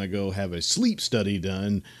just going to go have a sleep study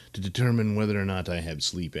done to determine whether or not I have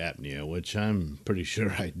sleep apnea, which I'm pretty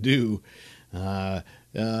sure I do.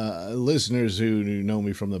 Listeners who know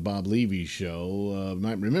me from the Bob Levy Show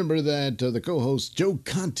might remember that the co-host Joe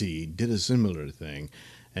Conti did a similar thing.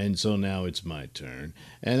 And so now it's my turn.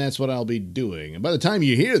 And that's what I'll be doing. And by the time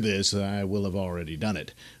you hear this, I will have already done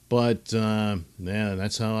it. But,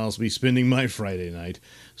 that's how I'll be spending my Friday night.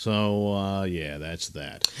 So, that's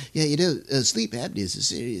that. Yeah, sleep apnea is a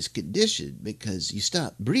serious condition because you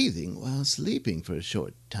stop breathing while sleeping for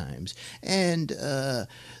short times. And the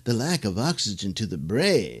lack of oxygen to the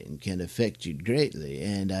brain can affect you greatly.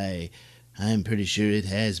 And I'm pretty sure it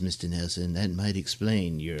has, Mr. Nailsin. That might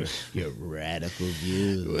explain your radical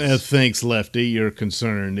views. Well, thanks, Lefty. Your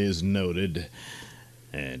concern is noted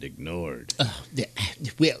and ignored. Oh, yeah.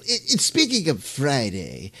 Well, speaking of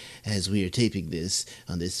Friday, as we are taping this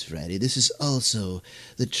on this Friday, this is also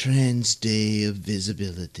the Trans Day of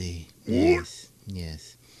Visibility. What?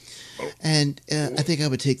 Yes. And I think I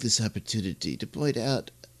would take this opportunity to point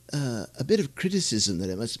out a bit of criticism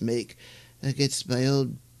that I must make against my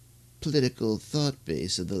own political thought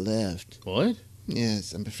base of the left. What?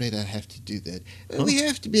 Yes, I'm afraid I have to do that. We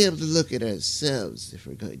have to be able to look at ourselves if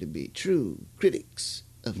we're going to be true critics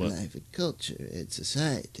of life and culture and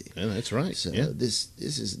society. Yeah, that's right. So yeah. this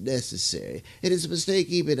is necessary. It is a mistake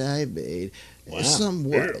even I made,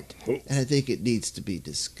 somewhat, and I think it needs to be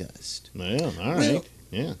discussed. Well, all right. Well,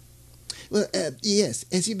 yeah. Well, yes,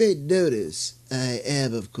 as you may notice, I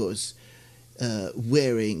am, of course,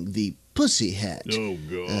 wearing the pussy hat. Oh,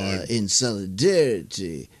 God. In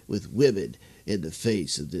solidarity with women in the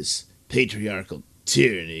face of this patriarchal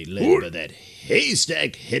tyranny led by that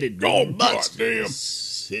haystack-headed monster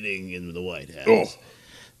sitting in the White House.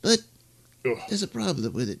 But there's a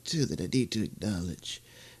problem with it, too, that I need to acknowledge.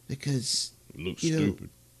 Because, it looks stupid.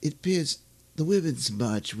 It appears the Women's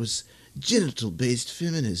March was genital-based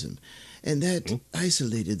feminism, and that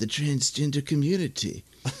isolated the transgender community.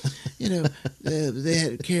 They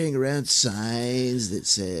had carrying around signs that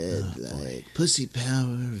said, pussy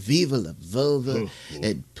power, viva la vulva,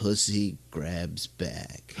 and pussy grabs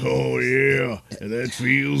back. Oh, yeah, and that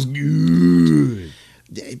feels good.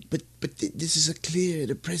 But this is a clear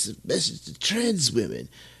and impressive message to trans women,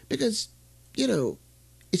 because,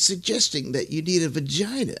 it's suggesting that you need a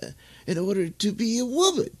vagina in order to be a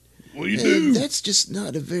woman. Well, you do. That's just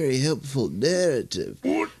not a very helpful narrative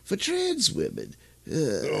for trans women.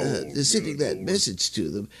 Sending that message to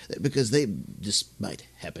them because they just might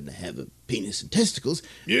happen to have a penis and testicles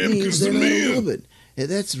means they're not a woman, and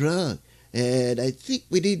that's wrong. And I think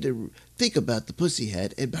we need to think about the pussy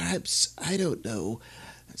hat and perhaps, I don't know,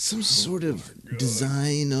 some sort of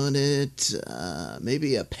design on it,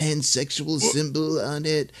 maybe a pansexual symbol on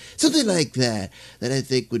it, something like that I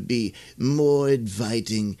think would be more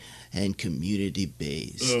inviting and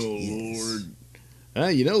community-based. Oh, yes.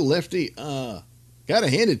 Lord. Lefty, gotta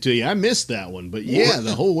hand it to you. I missed that one. But yeah,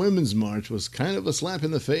 the whole Women's March was kind of a slap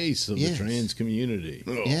in the face of the trans community.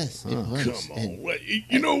 Oh, yes, it was. Come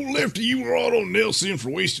on. Lefty, you were out on Nailsin for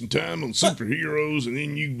wasting time on superheroes, and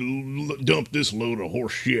then you dumped this load of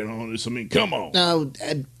horse shit on us. I mean, come on. No,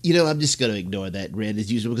 I'm just going to ignore that, Red, as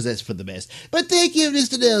usual, because that's for the best. But thank you,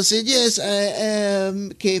 Mr. Nailsin. Yes, I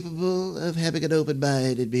am capable of having an open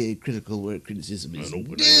mind and being critical where criticism is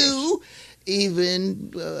due.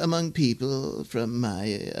 Even among people from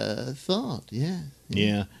my thought, yeah.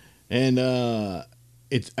 Yeah, and I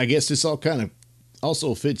guess this all kind of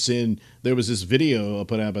also fits in. There was this video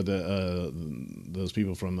put out by those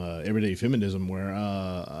people from Everyday Feminism where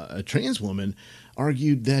a trans woman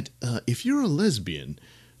argued that if you're a lesbian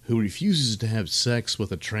who refuses to have sex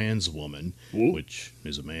with a trans woman, which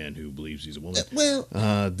is a man who believes he's a woman,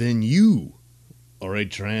 then you are a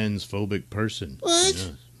transphobic person. What? Yes,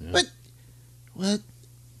 yeah. But... Well,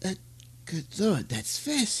 good Lord, that's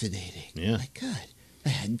fascinating. Yeah. My God, I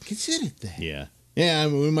hadn't considered that. Yeah. Yeah,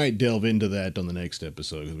 we might delve into that on the next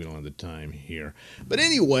episode because we don't have the time here. But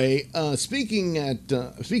anyway, speaking of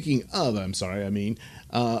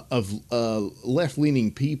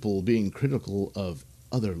left-leaning people being critical of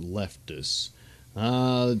other leftists,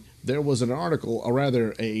 there was an article, or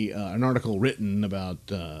rather an article written about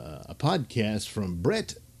a podcast from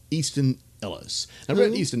Bret Easton Ellis. Now,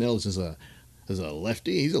 Bret Easton Ellis is a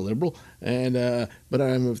lefty, he's a liberal, and but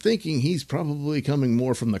I'm thinking he's probably coming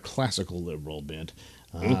more from the classical liberal bent.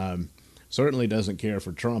 Certainly doesn't care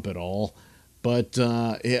for Trump at all, but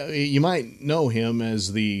you might know him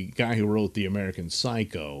as the guy who wrote the American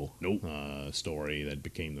Psycho story that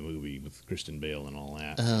became the movie with Kristen Bale and all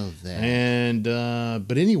that. Oh, that. And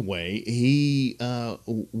but anyway, he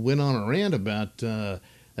went on a rant about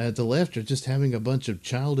the left are just having a bunch of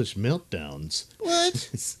childish meltdowns. What?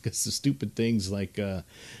 Because the stupid things like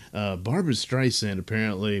Barbara Streisand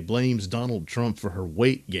apparently blames Donald Trump for her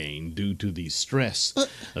weight gain due to the stress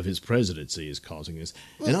of his presidency is causing this.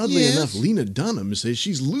 And oddly enough, Lena Dunham says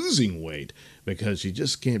she's losing weight because she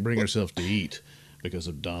just can't bring herself to eat because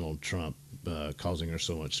of Donald Trump causing her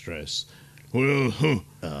so much stress. Well,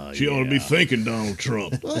 she ought to be thanking Donald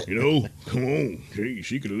Trump. Come on.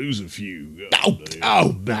 She could lose a few.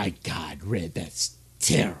 Oh, my God, Red, that's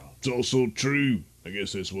terrible. It's also true. I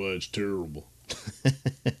guess that's why it's terrible.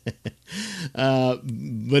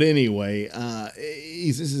 But anyway,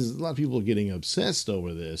 this is a lot of people are getting obsessed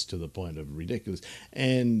over this to the point of ridiculous.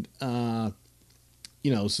 And,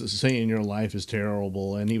 saying your life is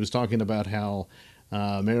terrible. And he was talking about how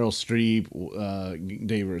Meryl Streep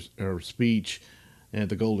gave her speech at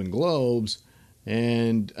the Golden Globes,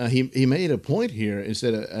 And he made a point here.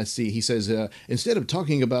 Instead of he says instead of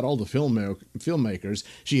talking about all the filmmakers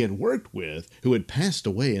she had worked with who had passed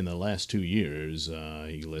away in the last 2 years,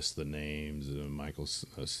 he lists the names: Michael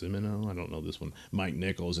Cimino, I don't know this one, Mike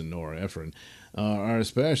Nichols, and Nora Ephron, or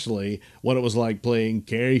especially what it was like playing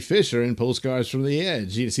Carrie Fisher in Postcards from the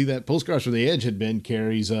Edge. You see that Postcards from the Edge had been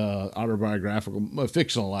Carrie's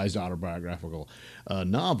fictionalized autobiographical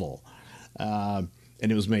novel.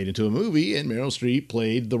 And it was made into a movie, and Meryl Streep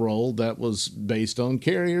played the role that was based on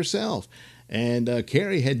Carrie herself. And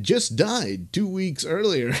Carrie had just died 2 weeks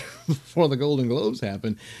earlier before the Golden Globes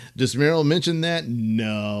happened. Does Meryl mention that?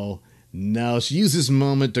 No. She used this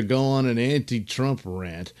moment to go on an anti-Trump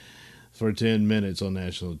rant for 10 minutes on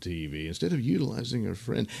national TV instead of utilizing her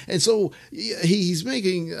friend. And so he's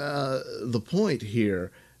making the point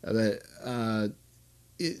here that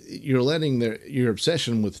you're letting your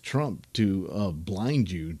obsession with Trump to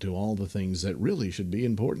blind you to all the things that really should be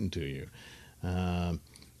important to you.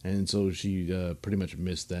 And so she pretty much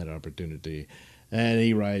missed that opportunity. And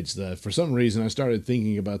he writes that, for some reason, I started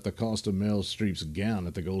thinking about the cost of Meryl Streep's gown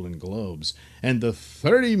at the Golden Globes and the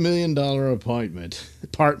 $30 million apartment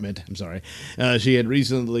she had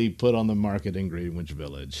recently put on the market in Greenwich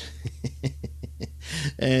Village.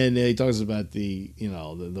 And he talks about the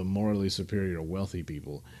morally superior wealthy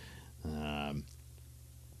people, who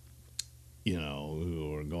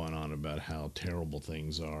are going on about how terrible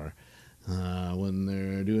things are when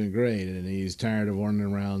they're doing great. And he's tired of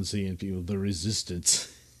wandering around seeing people, the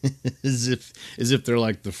resistance, as if they're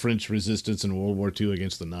like the French resistance in World War II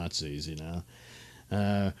against the Nazis,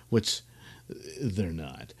 which they're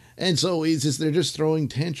not. And so they're just throwing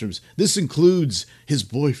tantrums. This includes his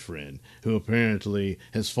boyfriend, who apparently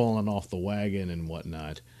has fallen off the wagon and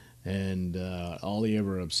whatnot. And all he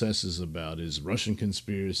ever obsesses about is Russian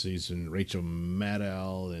conspiracies and Rachel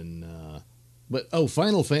Maddow and...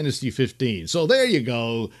 Final Fantasy 15. So there you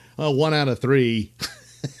go. 1 out of 3.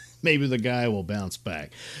 Maybe the guy will bounce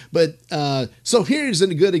back. But so here's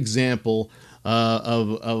a good example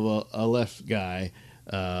of a left guy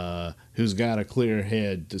who's got a clear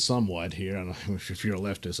head somewhat here. I don't know if you're a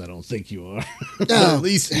leftist. I don't think you are. But at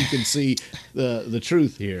least you can see the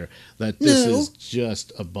truth here, that this is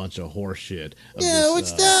just a bunch of horseshit.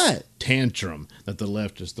 It's not. Tantrum that the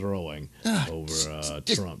left is throwing over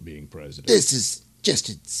Trump being president. This is just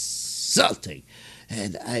insulting.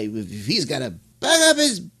 And if he's got a bug up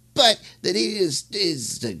his butt, then he is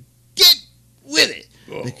to get with it.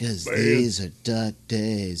 Because these are dark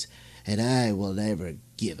days. And I will never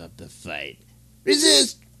give up the fight.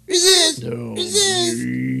 Resist! Resist! Oh, resist!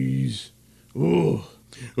 Please. Oh,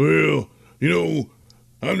 well,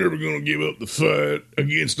 I'm never going to give up the fight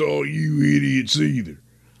against all you idiots either.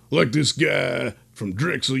 Like this guy from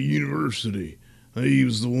Drexel University. He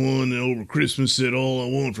was the one that over Christmas said all I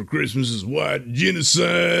want for Christmas is white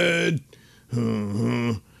genocide.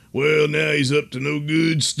 Well, now he's up to no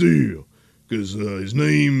good still. Because his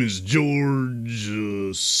name is George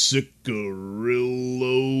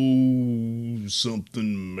Ciccariello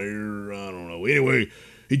something mayor, I don't know. Anyway,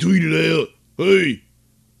 he tweeted out, "Hey,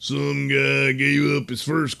 some guy gave up his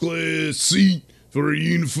first class seat for a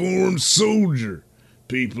uniformed soldier.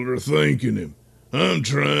 People are thanking him. I'm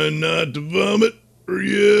trying not to vomit or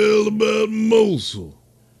yell about Mosul."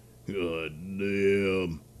 God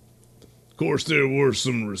damn. Of course, there were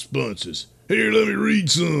some responses. Here, let me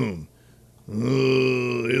read some.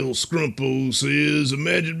 El Scrumpo says,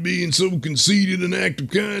 "Imagine being so conceited an act of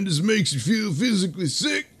kindness makes you feel physically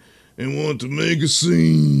sick and want to make a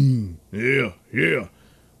scene." Yeah.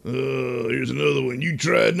 Here's another one. "You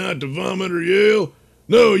tried not to vomit or yell?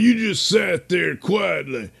 No, you just sat there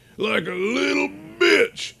quietly, like a little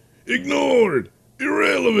bitch. Ignored.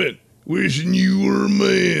 Irrelevant. Wishing you were a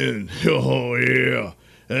man." Oh, yeah.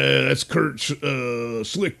 That's Kurt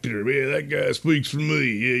Schlichter. Yeah, that guy speaks for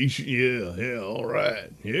me. Yeah, all right.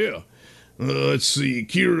 Yeah. Let's see.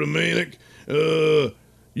 Kira Manic.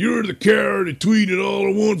 "You're the coward who tweeted all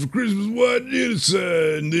I want for Christmas white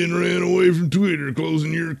genocide and then ran away from Twitter,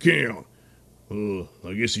 closing your account."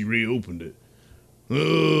 I guess he reopened it.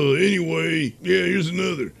 Anyway, yeah, here's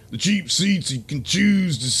another. "The cheap seats he can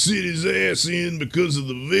choose to sit his ass in because of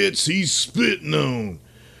the vets he's spitting on."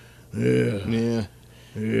 Yeah.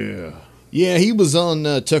 Yeah, he was on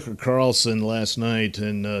Tucker Carlson last night,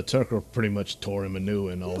 and Tucker pretty much tore him a new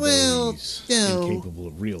one, although he's incapable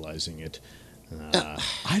of realizing it.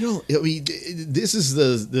 This is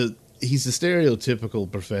he's the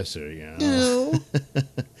stereotypical professor, No.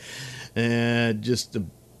 And just a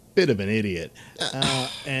bit of an idiot.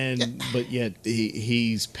 But yet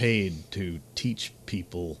he's paid to teach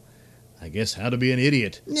people, I guess, how to be an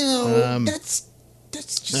idiot. No, that's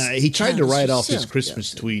That's just he tried to write off his yourself, Christmas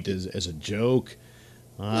Justin. tweet as a joke.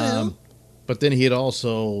 Well. But then he had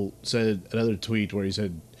also said another tweet where he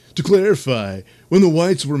said, to clarify, when the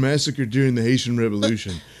whites were massacred during the Haitian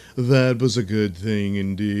Revolution, that was a good thing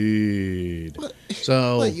indeed.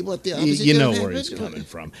 So, you want the opposite you to know happen? where he's coming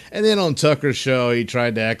from. And then on Tucker's show, he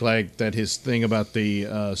tried to act like that his thing about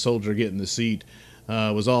the soldier getting the seat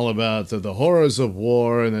was all about the horrors of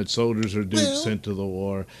war and that soldiers are dupes sent to the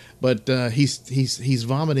war. But he's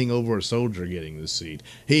vomiting over a soldier getting the seat.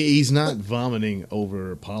 He's not vomiting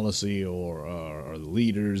over policy or the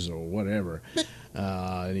leaders or whatever.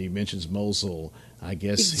 And he mentions Mosul. I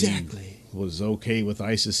guess he was okay with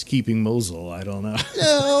ISIS keeping Mosul. I don't know.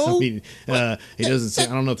 No. I mean, he doesn't say.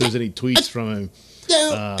 I don't know if there's any tweets from him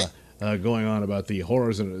going on about the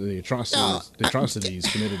horrors and the atrocities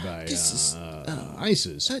committed by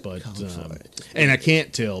ISIS. But and I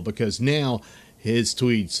can't tell because now his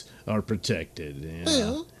tweets are protected.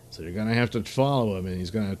 So you're going to have to follow him, and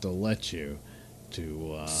he's going to have to let you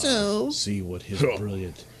to see what his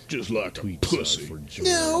brilliant. Just like a tweets pussy. For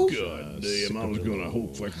George, God damn, I was going to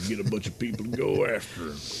hope I could get a bunch of people to go after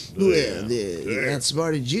him. Well, they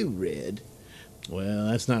outsmarted you, Red. Well,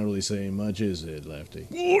 that's not really saying much, is it, Lefty?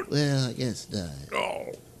 What? Well, I guess not.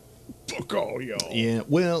 Oh, fuck all y'all. Yeah,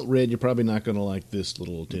 well, Red, you're probably not going to like this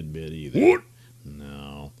little tidbit either. What?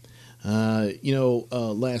 No.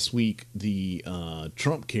 Last week, the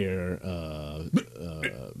Trump Care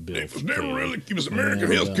bill It never really give us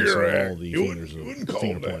American Health Care so Act. all the You fingers wouldn't of call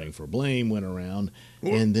finger that. pointing for blame went around.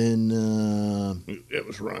 What? And then It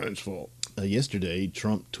was Ryan's fault. yesterday,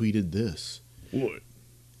 Trump tweeted this. What?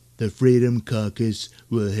 The Freedom Caucus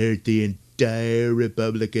will hurt the entire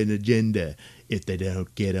Republican agenda if they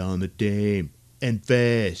don't get on the team. And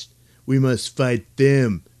fast. We must fight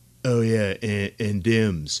them. Oh, yeah, and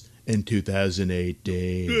Dems. In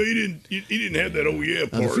 2018. Yeah, he didn't have that oh yeah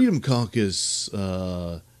part. The Freedom Caucus,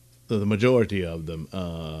 the majority of them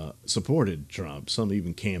supported Trump. Some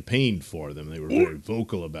even campaigned for them. They were very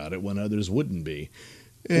vocal about it when others wouldn't be.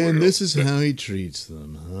 And this is how he treats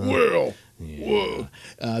them. Huh?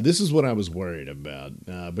 This is what I was worried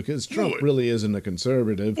about because Trump really isn't a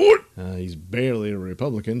conservative. He's barely a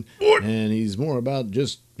Republican, and he's more about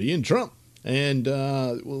just being Trump. And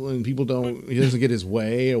when people he doesn't get his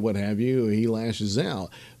way or what have you, he lashes out.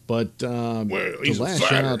 But to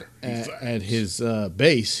lash out at his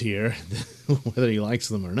base here, whether he likes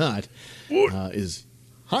them or not, is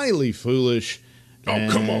highly foolish.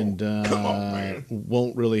 Come on, man.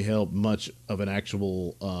 Won't really help much of an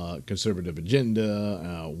actual conservative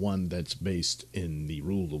agenda, one that's based in the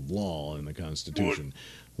rule of law and the Constitution.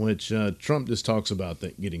 Which Trump just talks about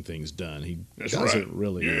getting things done. He doesn't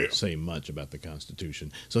really say much about the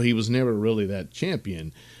Constitution. So he was never really that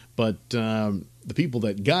champion. But the people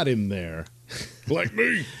that got him there, like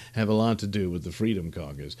me, have a lot to do with the Freedom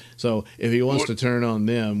Caucus. So if he wants to turn on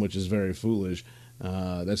them, which is very foolish,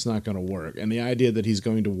 that's not going to work. And the idea that he's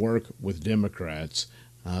going to work with Democrats,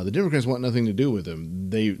 the Democrats want nothing to do with him.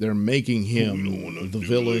 They're making him the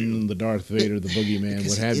villain, the Darth Vader, the boogeyman,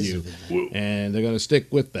 what have you, and they're going to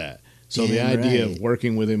stick with that. So the idea of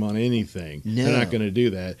working with him on anything, they're not going to do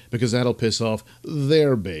that because that'll piss off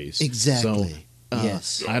their base. Exactly. So,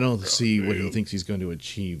 yes. I don't see what he thinks he's going to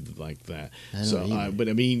achieve like that. But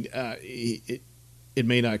I mean, it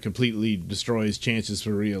may not completely destroy his chances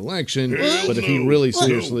for re-election, but if he really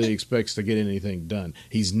seriously expects to get anything done,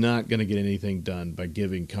 he's not going to get anything done by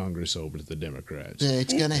giving Congress over to the Democrats.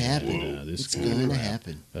 It's going to happen. It's going to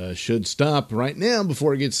happen. Should stop right now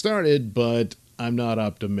before it gets started, but I'm not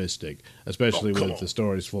optimistic, especially with the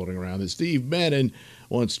stories floating around that Steve Bannon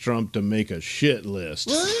wants Trump to make a shit list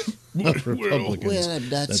of Republicans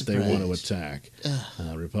that they want to attack.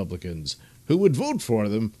 Republicans who would vote for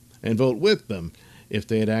them and vote with them if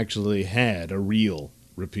they had actually had a real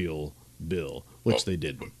repeal bill, which they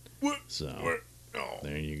didn't. So,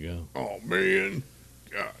 there you go. Oh, man.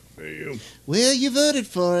 God damn. Well, you voted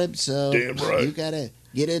for him, so Damn right. you got to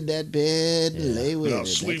get in that bed and lay with him. I'll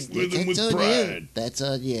sleep with him with on pride. You. That's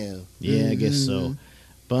on you. Yeah, I guess so.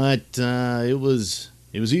 But it was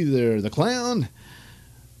either the clown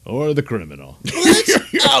or the criminal. What?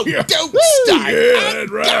 Oh, don't start. Yeah,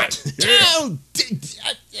 that's right. Don't.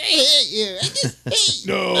 I hate you. I just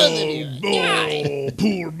hate No,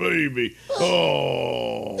 poor baby.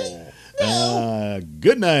 Oh.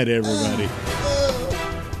 Good night, everybody.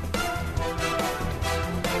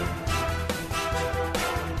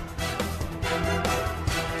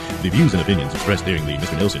 The views and opinions expressed during the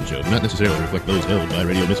Mr. Nailsin Show do not necessarily reflect those held by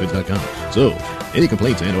RadioMisfits.com. So, any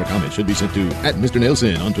complaints and or comments should be sent to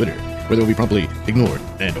 @MrNailsin on Twitter, where they will be promptly ignored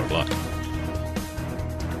and or blocked.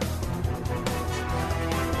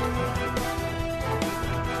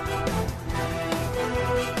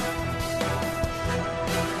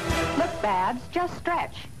 abs, just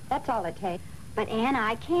stretch. That's all it takes. But, Ann,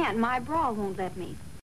 I can't. My bra won't let me.